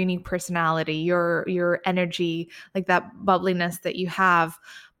your unique personality, your energy, like that bubbliness that you have,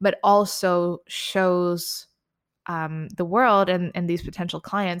 but also shows the world and these potential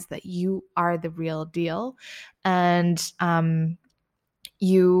clients that you are the real deal. And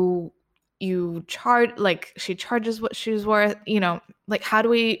you charge, like she charges what she's worth, like how do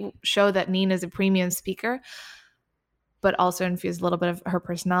we show that Neen is a premium speaker, but also infuse a little bit of her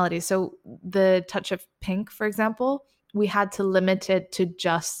personality? So the touch of pink, for example, we had to limit it to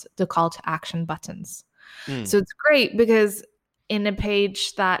just the call to action buttons. So it's great because in a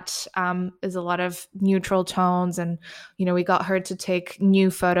page that is a lot of neutral tones, and, we got her to take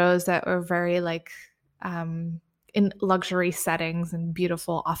new photos that were very like, in luxury settings and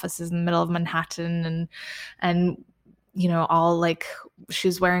beautiful offices in the middle of Manhattan, and all like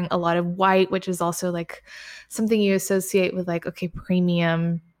she's wearing a lot of white, which is also like something you associate with like, okay,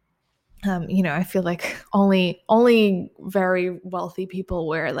 premium. I feel like only very wealthy people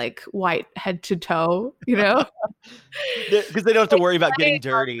wear like white head to toe, because they don't have to worry about getting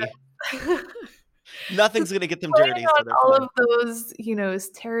dirty. Nothing's going to get them dirty. So all of those,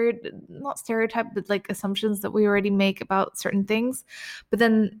 not stereotype, but like assumptions that we already make about certain things, but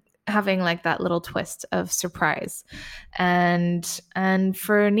then having like that little twist of surprise. And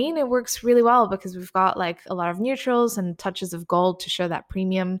for Neen, it works really well because we've got like a lot of neutrals and touches of gold to show that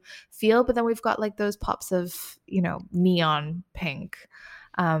premium feel, but then we've got like those pops of, neon pink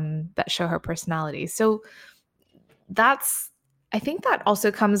that show her personality. So that's I think that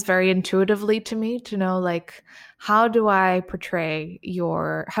also comes very intuitively to me to know, like, how do I portray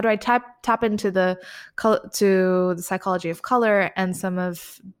how do I tap into to the psychology of color and some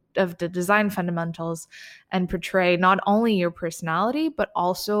of the design fundamentals, and portray not only your personality, but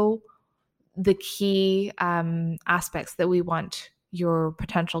also the key aspects that we want your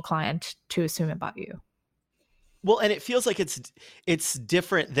potential client to assume about you. Well, and it feels like it's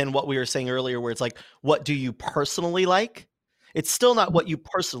different than what we were saying earlier, where it's like, what do you personally like? It's still not what you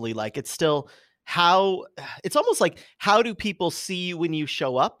personally like. It's still it's almost like, how do people see you when you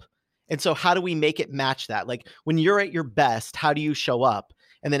show up? And so how do we make it match that? Like, when you're at your best, how do you show up?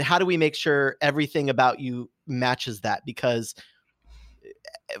 And then how do we make sure everything about you matches that? Because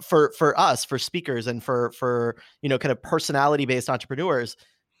for us, for speakers, and for kind of personality based entrepreneurs,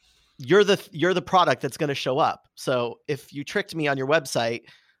 you're the product that's going to show up. So if you tricked me on your website,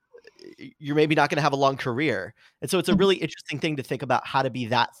 you're maybe not going to have a long career. And so it's a really interesting thing to think about, how to be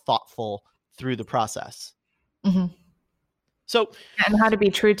that thoughtful through the process. Mm-hmm. So, and how to be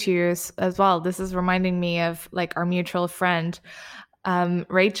true to you as well. This is reminding me of like our mutual friend,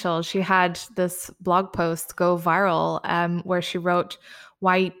 Rachel. She had this blog post go viral where she wrote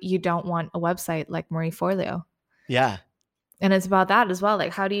why you don't want a website like Marie Forleo. Yeah. And it's about that as well.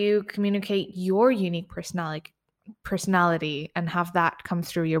 Like, how do you communicate your unique personality and have that come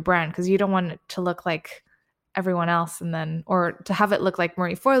through your brand? Because you don't want it to look like everyone else, or to have it look like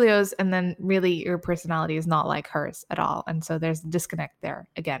Marie Forleo's, and then really your personality is not like hers at all. And so there's a disconnect there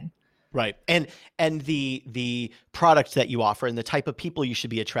again. Right. And the product that you offer and the type of people you should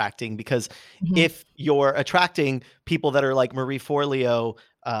be attracting, because if you're attracting people that are like Marie Forleo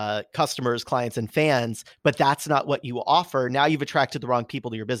customers, clients, and fans, but that's not what you offer, now you've attracted the wrong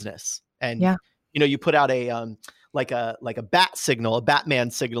people to your business. And you put out a like a bat signal, a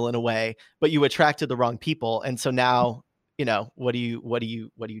Batman signal in a way, but you attracted the wrong people. And so now, what do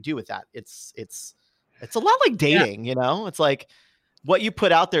you do with that? It's a lot like dating, it's like, what you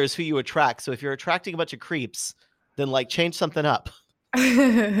put out there is who you attract. So if you're attracting a bunch of creeps, then like change something up.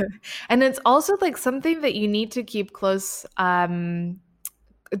 And it's also like something that you need to keep close, to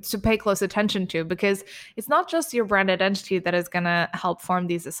pay close attention to, because it's not just your brand identity that is going to help form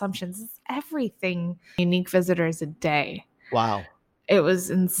these assumptions. It's everything. Unique visitors a day. Wow. It was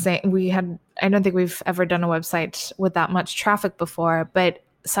insane. I don't think we've ever done a website with that much traffic before, but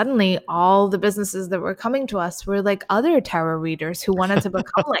suddenly all the businesses that were coming to us were like other tarot readers who wanted to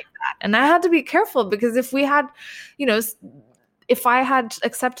become like that. And I had to be careful, because if I had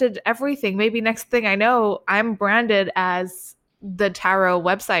accepted everything, maybe next thing I know, I'm branded as the tarot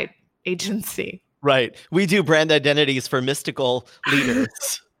website agency. Right. We do brand identities for mystical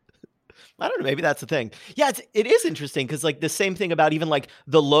leaders. I don't know. Maybe that's the thing. Yeah, it is interesting, because like the same thing about even like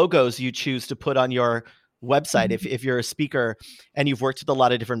the logos you choose to put on your website. If you're a speaker and you've worked with a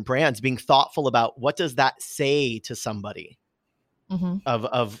lot of different brands, being thoughtful about what does that say to somebody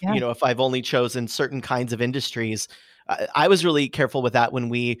if I've only chosen certain kinds of industries. I was really careful with that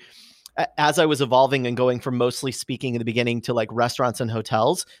when as I was evolving and going from mostly speaking in the beginning to like restaurants and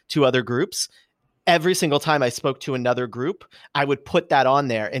hotels to other groups. Every single time I spoke to another group, I would put that on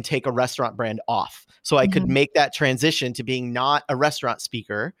there and take a restaurant brand off, so I could make that transition to being not a restaurant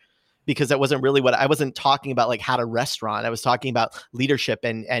speaker, because that wasn't really I wasn't talking about, like how to restaurant. I was talking about leadership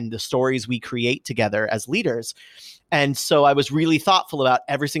and the stories we create together as leaders. And so I was really thoughtful about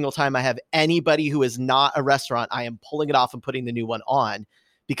every single time I have anybody who is not a restaurant, I am pulling it off and putting the new one on,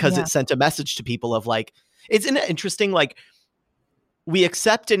 because it sent a message to people of like, isn't it interesting? Like, we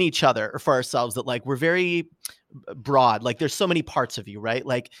accept in each other or for ourselves that like, we're very broad. Like there's so many parts of you, right?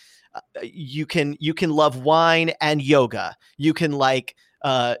 Like you can love wine and yoga. You can like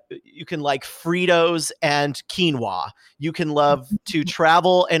Fritos and quinoa. You can love to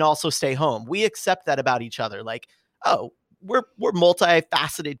travel and also stay home. We accept that about each other. Like, oh, we're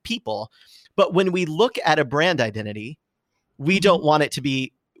multifaceted people. But when we look at a brand identity, we don't want it to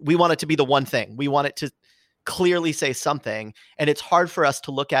be, we want it to be the one thing. We want it to clearly say something. And it's hard for us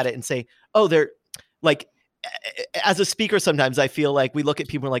to look at it and say, oh, they're like, as a speaker, sometimes I feel like we look at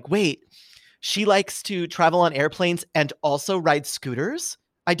people like, wait, she likes to travel on airplanes and also ride scooters?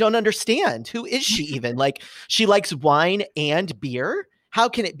 I don't understand. Who is she even? Like, she likes wine and beer? How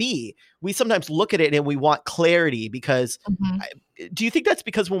can it be? We sometimes look at it and we want clarity, because do you think that's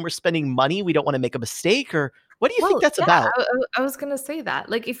because when we're spending money, we don't want to make a mistake? Or what do you think that's about? I was going to say that.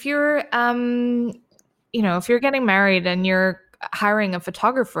 Like, if you're, if you're getting married and you're hiring a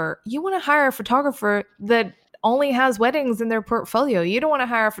photographer, you want to hire a photographer that only has weddings in their portfolio. You don't want to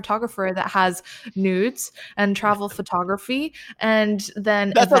hire a photographer that has nudes and travel photography, and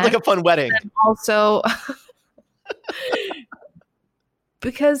then that sounds like a fun wedding. Also,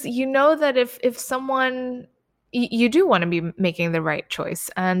 Because you know that if someone, you do want to be making the right choice,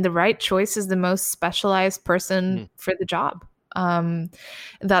 and the right choice is the most specialized person for the job. Um,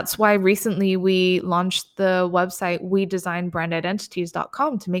 that's why recently we launched the website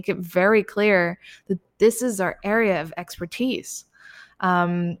wedesignbrandidentities.com to make it very clear that this is our area of expertise.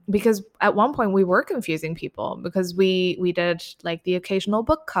 Because at one point we were confusing people because we did like the occasional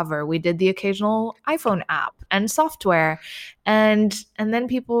book cover, we did the occasional iPhone app and software, and then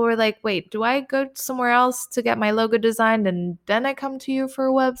people were like, wait, do I go somewhere else to get my logo designed and then I come to you for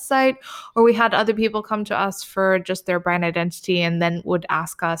a website? Or we had other people come to us for just their brand identity and then would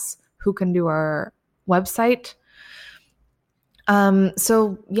ask us who can do our website.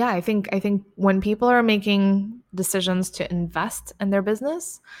 So yeah, I think when people are making decisions to invest in their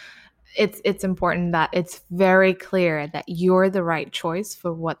business, it's important that it's very clear that you're the right choice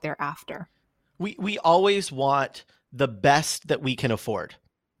for what they're after. We always want the best that we can afford.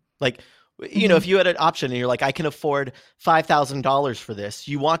 Like, you know, if you had an option and you're like, I can afford $5,000 for this,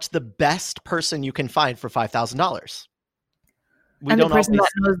 you want the best person you can find for $5,000. And the person that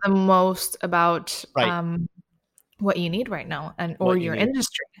knows the most about right. What you need right now or your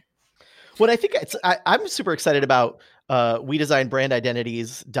industry. What I think I'm super excited about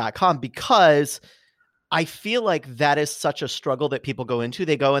wedesignbrandidentities.com because I feel like that is such a struggle that people go into.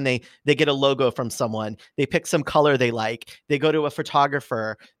 They go and they get a logo from someone, they pick some color they like, they go to a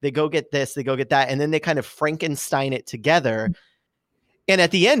photographer, they go get this, they go get that, and then they kind of Frankenstein it together. And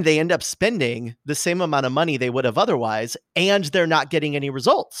at the end, they end up spending the same amount of money they would have otherwise, and they're not getting any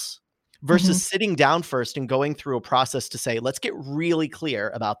results. Versus sitting down first and going through a process to say, let's get really clear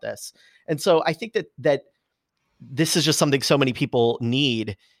about this. And so I think that this is just something so many people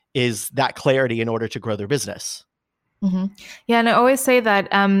need, is that clarity in order to grow their business. Yeah. And I always say that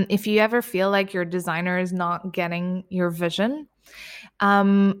if you ever feel like your designer is not getting your vision,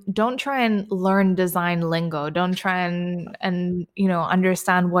 don't try and learn design lingo. Don't try and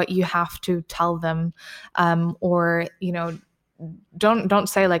understand what you have to tell them, or don't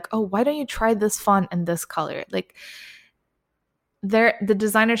say like, oh, why don't you try this font and this color? Like, the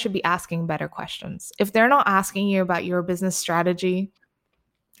designer should be asking better questions. If they're not asking you about your business strategy,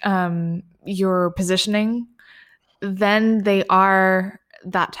 your positioning, then they are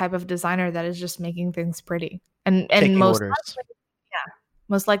that type of designer that is just making things pretty. And most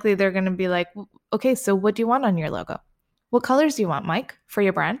likely they're going to be like, okay, so what do you want on your logo? What colors do you want, Mike, for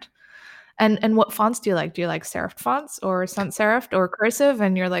your brand? And what fonts do you like? Do you like serif fonts or sans serif or cursive?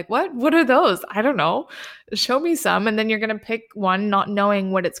 And you're like, what are those? I don't know. Show me some. And then you're going to pick one not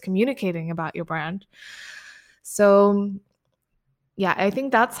knowing what it's communicating about your brand. So yeah, I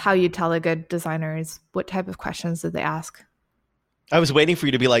think that's how you tell a good designer is what type of questions did they ask? I was waiting for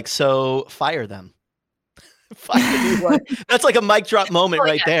you to be like, so fire them. That's like a mic drop moment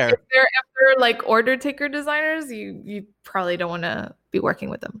right there. If they're like order taker designers, you probably don't want to be working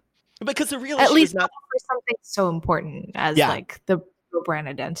with them. Because the real at least not for something so important as like the brand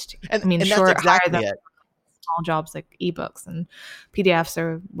identity. And, I mean, sure, that's exactly hire them small jobs like ebooks and PDFs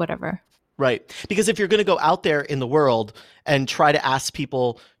or whatever. Right. Because if you're going to go out there in the world and try to ask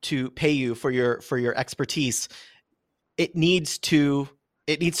people to pay you for your expertise, it needs to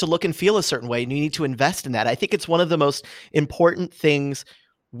look and feel a certain way, and you need to invest in that. I think it's one of the most important things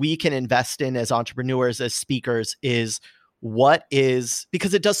we can invest in as entrepreneurs, as speakers, is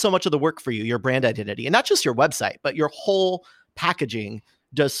because it does so much of the work for you, your brand identity, and not just your website, but your whole packaging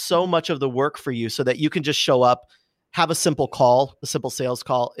does so much of the work for you so that you can just show up, have a simple sales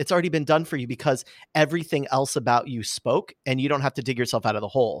call. It's already been done for you because everything else about you spoke, and you don't have to dig yourself out of the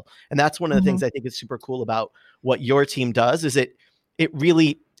hole. And that's one of the things I think is super cool about what your team does, is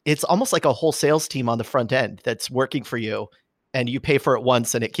it's almost like a whole sales team on the front end that's working for you, and you pay for it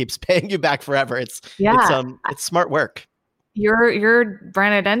once and it keeps paying you back forever. It's smart work. Your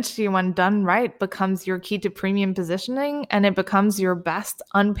brand identity, when done right, becomes your key to premium positioning, and it becomes your best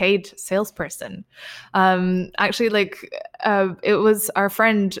unpaid salesperson. Actually, it was our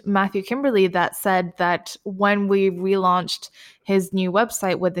friend Matthew Kimberly that said that when we relaunched his new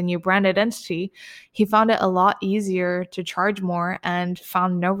website with the new brand identity, he found it a lot easier to charge more and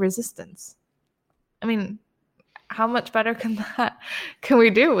found no resistance. I mean, how much better can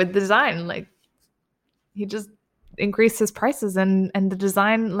we do with design? Like, he just increase his prices, and the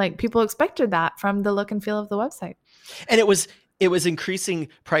design, like, people expected that from the look and feel of the website. And it was increasing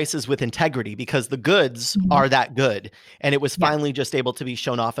prices with integrity because the goods are that good. And it was finally just able to be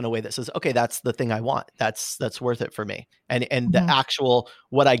shown off in a way that says, okay, that's the thing I want. That's worth it for me. And the actual,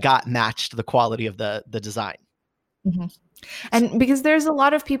 what I got matched the quality of the design. And because there's a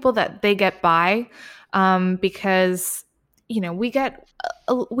lot of people that they get by because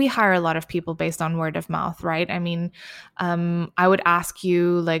we hire a lot of people based on word of mouth, right? I mean, I would ask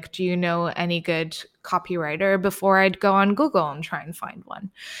you, like, do you know any good copywriter before I'd go on Google and try and find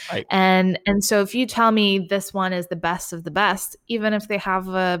one. Right. And so if you tell me this one is the best of the best, even if they have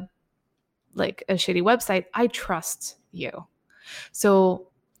a shitty website, I trust you. So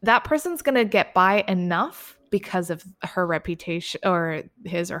that person's going to get by enough because of her reputation or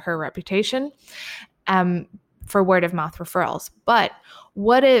his or her reputation for word of mouth referrals. But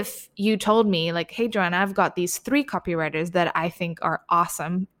what if you told me, like, hey, Joanna, I've got these 3 copywriters that I think are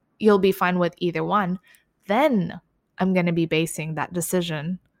awesome. You'll be fine with either one. Then I'm going to be basing that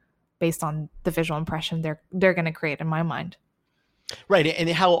decision based on the visual impression they're going to create in my mind. Right. And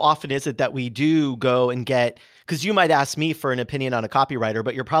how often is it that we do go and get, because you might ask me for an opinion on a copywriter,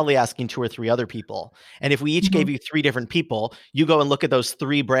 but you're probably asking 2 or 3 other people. And if we each gave you 3 different people, you go and look at those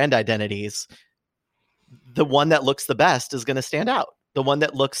 3 brand identities, the one that looks the best is going to stand out. The one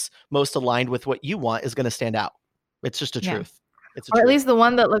that looks most aligned with what you want is going to stand out. It's just a truth. It's a or truth. At least the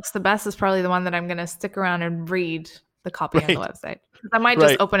one that looks the best is probably the one that I'm going to stick around and read the copy on the website. I might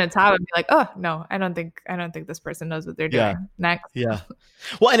just open a tab and be like, oh no, I don't think this person knows what they're doing. Next. Yeah.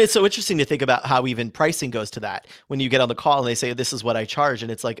 Well, and it's so interesting to think about how even pricing goes to that. When you get on the call and they say, this is what I charge.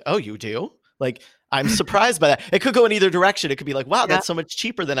 And it's like, oh, you do? Like, I'm surprised by that. It could go in either direction. It could be like, wow, that's so much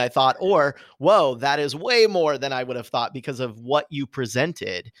cheaper than I thought. Or, whoa, that is way more than I would have thought because of what you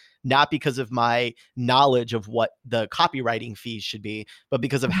presented, not because of my knowledge of what the copywriting fees should be, but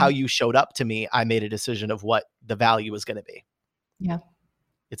because of how you showed up to me. I made a decision of what the value was going to be. Yeah.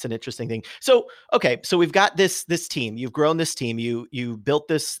 It's an interesting thing. So, okay. So we've got this team, you've grown this team, you built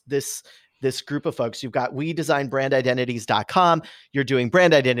this group of folks. You've got WeDesignBrandIdentities.com. You're doing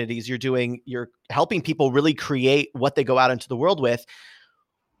brand identities. You're helping people really create what they go out into the world with.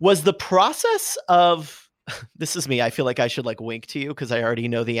 Was the process of, this is me, I feel like I should like wink to you because I already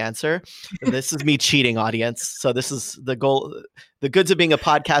know the answer. This is me cheating, audience. So this is the goal. The goods of being a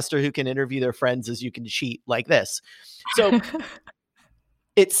podcaster who can interview their friends is you can cheat like this. So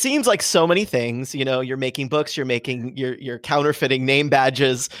it seems like so many things, you're making books, you're counterfeiting name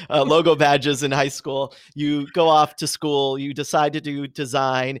badges, logo badges in high school. You go off to school, you decide to do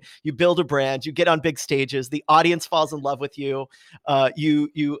design, you build a brand, you get on big stages, the audience falls in love with you.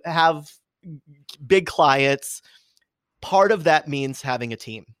 You have big clients. Part of that means having a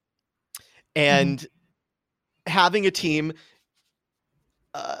team, and having a team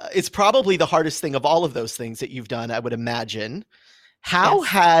is probably the hardest thing of all of those things that you've done, I would imagine. How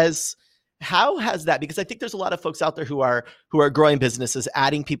has that, because I think there's a lot of folks out there who are growing businesses,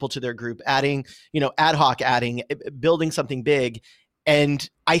 adding people to their group, adding, ad hoc adding, building something big. And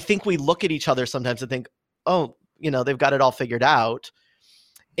I think we look at each other sometimes and think, oh, they've got it all figured out.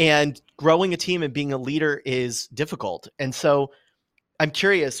 And growing a team and being a leader is difficult. And so I'm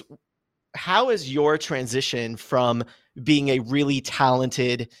curious, how is your transition from being a really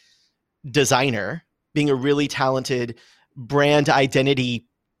talented designer, being a really talented brand identity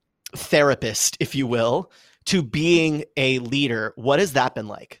therapist, if you will, to being a leader? What has that been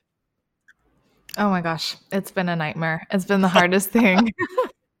like? Oh my gosh, it's been a nightmare. It's been the hardest thing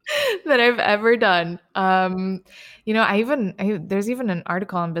that I've ever done. There's even an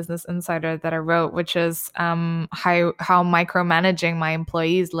article on Business Insider that I wrote, which is how micromanaging my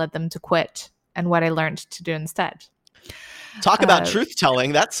employees led them to quit and what I learned to do instead. Talk about truth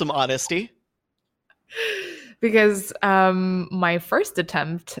telling. That's some honesty. Because my first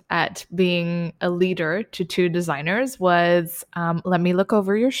attempt at being a leader to 2 designers was, let me look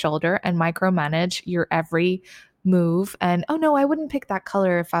over your shoulder and micromanage your every move. And, oh, no, I wouldn't pick that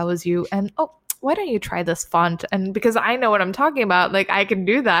color if I was you. And, oh, why don't you try this font? And because I know what I'm talking about, like, I can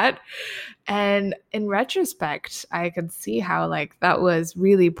do that. And in retrospect, I could see how, like, that was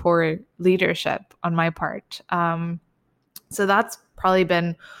really poor leadership on my part. So that's probably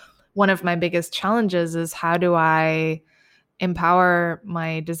been one of my biggest challenges, is how do I empower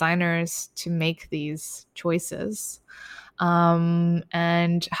my designers to make these choices?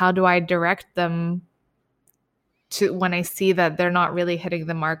 And how do I direct them to, when I see that they're not really hitting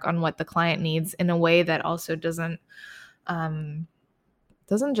the mark on what the client needs, in a way that also doesn't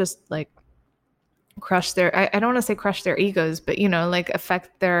just like crush their, I don't want to say crush their egos, but, like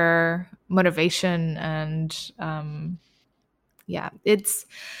affect their motivation. And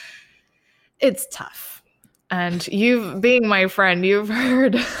it's tough. And being my friend, you've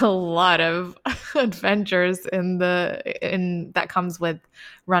heard a lot of adventures in that comes with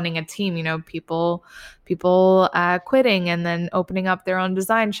running a team. People quitting and then opening up their own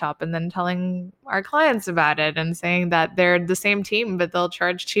design shop and then telling our clients about it and saying that they're the same team, but they'll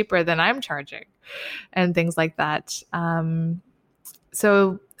charge cheaper than I'm charging, and things like that.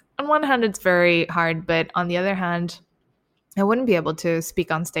 So on one hand, it's very hard, but on the other hand, I wouldn't be able to speak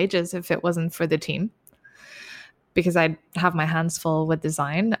on stages if it wasn't for the team, because I'd have my hands full with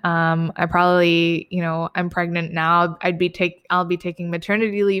design. I probably, I'm pregnant now. I'll be taking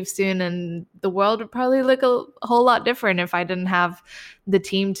maternity leave soon, and the world would probably look a whole lot different if I didn't have the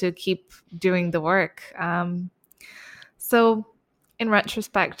team to keep doing the work. So in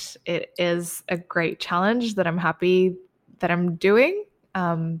retrospect, it is a great challenge that I'm happy that I'm doing.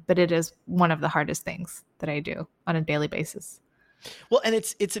 But it is one of the hardest things that I do on a daily basis. Well, and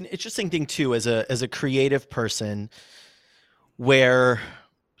it's an interesting thing too, as a creative person, where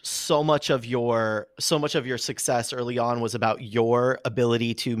so much of your success early on was about your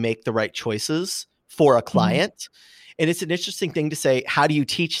ability to make the right choices for a client. Mm-hmm. And it's an interesting thing to say, how do you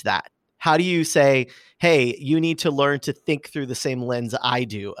teach that? How do you say, hey, you need to learn to think through the same lens I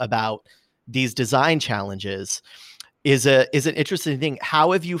do about these design challenges? Is an interesting thing.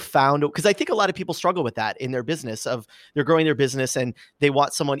 How have you found, because I think a lot of people struggle with that in their business, of they're growing their business and they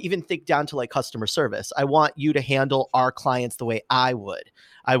want someone, even think down to like customer service. I want you to handle our clients the way I would.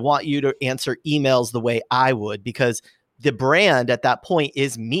 I want you to answer emails the way I would, because the brand at that point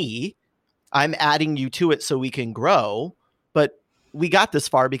is me. I'm adding you to it so we can grow, but we got this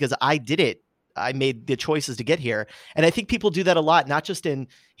far because I did it. I made the choices to get here. And I think people do that a lot, not just in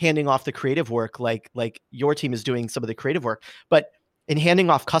handing off the creative work, like your team is doing some of the creative work, but in handing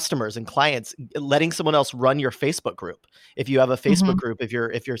off customers and clients, letting someone else run your Facebook group. If you have a Facebook group, if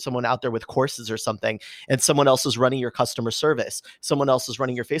you're someone out there with courses or something, and someone else is running your customer service, someone else is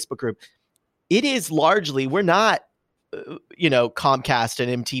running your Facebook group, it is largely, we're not, Comcast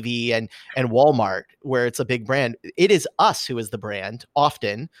and MTV and Walmart, where it's a big brand. It is us who is the brand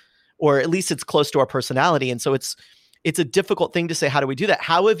often, or at least it's close to our personality. And so it's a difficult thing to say, how do we do that?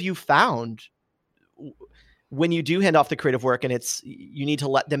 How have you found, when you do hand off the creative work and you need to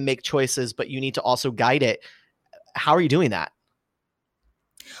let them make choices, but you need to also guide it, how are you doing that?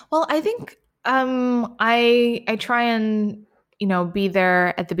 Well, I think I try and, be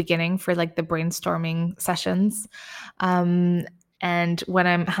there at the beginning for like the brainstorming sessions. And when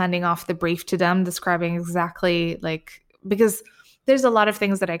I'm handing off the brief to them, describing exactly because there's a lot of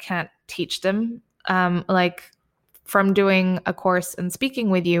things that I can't teach them. Like from doing a course and speaking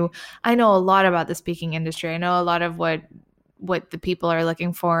with you, I know a lot about the speaking industry. I know a lot of what the people are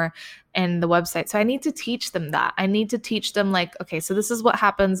looking for in the website. So I need to teach them that. I need to teach them okay, so this is what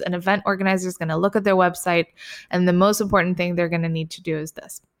happens. An event organizer is going to look at their website, and the most important thing they're going to need to do is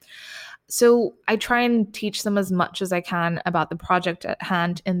this. So I try and teach them as much as I can about the project at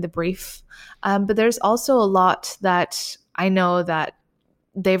hand in the brief. But there's also a lot that I know that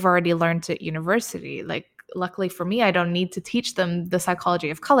they've already learned at university. Luckily for me, I don't need to teach them the psychology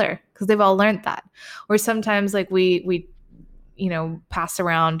of color because they've all learned that. Or sometimes we pass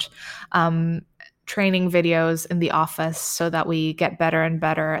around training videos in the office so that we get better and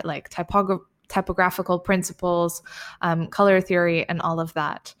better at typographical principles, color theory, and all of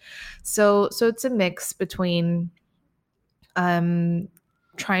that. So it's a mix between trying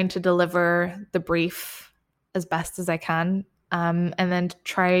to deliver the brief as best as I can, and then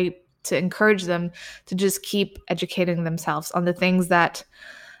try to encourage them to just keep educating themselves on the things that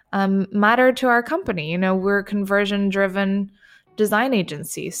matter to our company. We're a conversion-driven design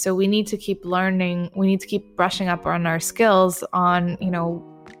agency, so we need to keep learning. We need to keep brushing up on our skills on,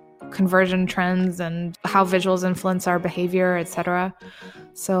 conversion trends and how visuals influence our behavior, etc.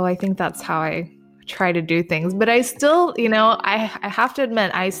 So I think that's how I try to do things. But I still, I have to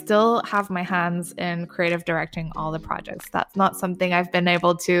admit, I still have my hands in creative directing all the projects. That's not something I've been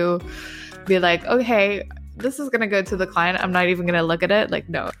able to be like, okay, this is going to go to the client. I'm not even going to look at it.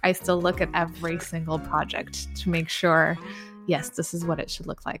 No, I still look at every single project to make sure, yes, this is what it should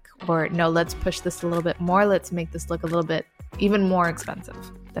look like. Or no, let's push this a little bit more. Let's make this look a little bit even more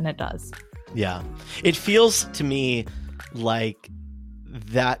expensive than it does. Yeah. It feels to me like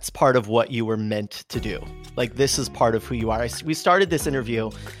that's part of what you were meant to do. This is part of who you are. We started this interview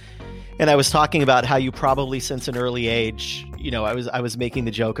and I was talking about how you probably since an early age, I was making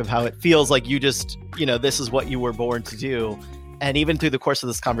the joke of how it feels like you just, this is what you were born to do. And even through the course of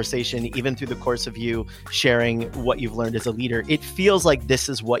this conversation, even through the course of you sharing what you've learned as a leader, it feels like this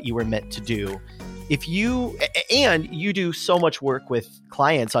is what you were meant to do and you do so much work with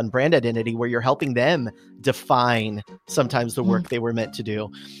clients on brand identity where you're helping them define sometimes the work they were meant to do.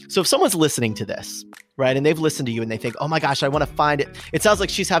 So if someone's listening to this, right, and they've listened to you and they think, oh my gosh, I want to find it. It sounds like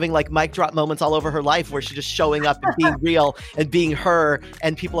she's having like mic drop moments all over her life where she's just showing up and being real and being her,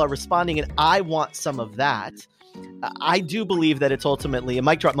 and people are responding. And I want some of that. I do believe that it's ultimately a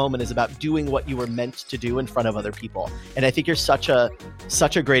mic drop moment is about doing what you were meant to do in front of other people. And I think you're such a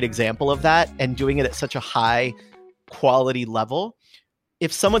great example of that, and doing it at such a high quality level.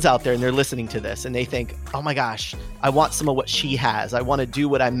 If someone's out there and they're listening to this and they think, oh my gosh, I want some of what she has, I want to do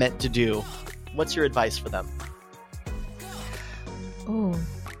what I'm meant to do, what's your advice for them? Oh,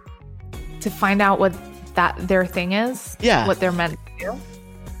 to find out what that their thing is, what they're meant to do,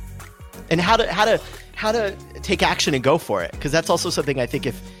 and how to take action and go for it. Because that's also something I think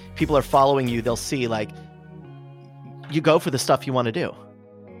if people are following you, they'll see like you go for the stuff you want to do.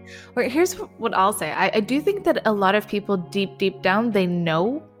 Well, here's what I'll say. I do think that a lot of people deep down, they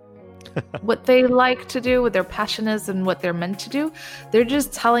know what they like to do, what their passion is, and what they're meant to do. They're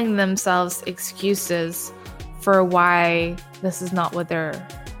just telling themselves excuses for why this is not what they're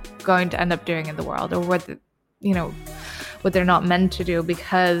going to end up doing in the world, or what they're not meant to do.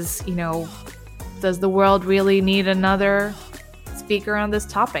 Because, does the world really need another speaker on this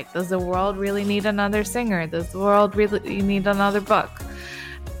topic? Does the world really need another singer? Does the world really need another book?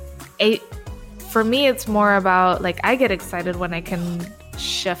 For me, it's more about like, I get excited when I can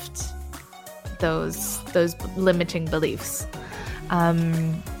shift those limiting beliefs,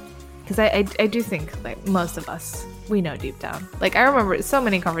 because I do think like most of us, we know deep down. Like, I remember so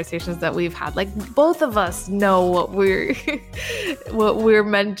many conversations that we've had, like both of us know what we're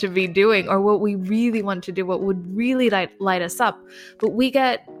meant to be doing, or what we really want to do, what would really light us up, but we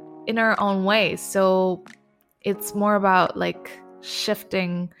get in our own way. So it's more about like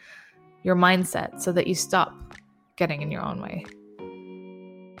shifting your mindset so that you stop getting in your own way.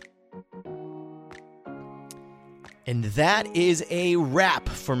 And that is a wrap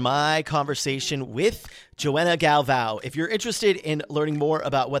for my conversation with Joana Galvao. If you're interested in learning more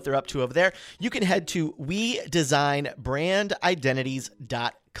about what they're up to over there, you can head to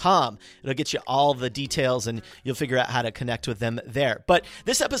wedesignbrandidentities.com. It'll get you all the details and you'll figure out how to connect with them there. But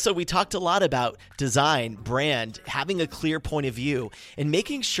this episode, we talked a lot about design, brand, having a clear point of view, and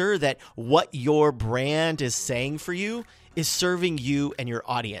making sure that what your brand is saying for you is serving you and your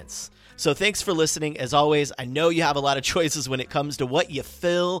audience. So thanks for listening. As always, I know you have a lot of choices when it comes to what you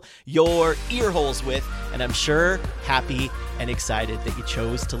fill your ear holes with, and I'm sure happy and excited that you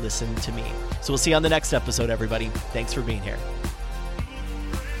chose to listen to me. So we'll see you on the next episode, everybody. Thanks for being here.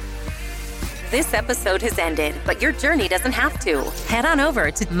 This episode has ended, but your journey doesn't have to. Head on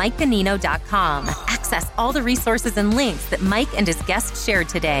over to MikeGanino.com. Access all the resources and links that Mike and his guests shared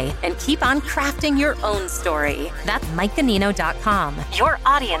today, and keep on crafting your own story. That's MikeGanino.com. Your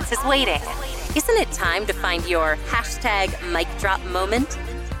audience is waiting. Isn't it time to find your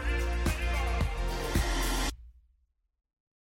 #MikeDropMoment?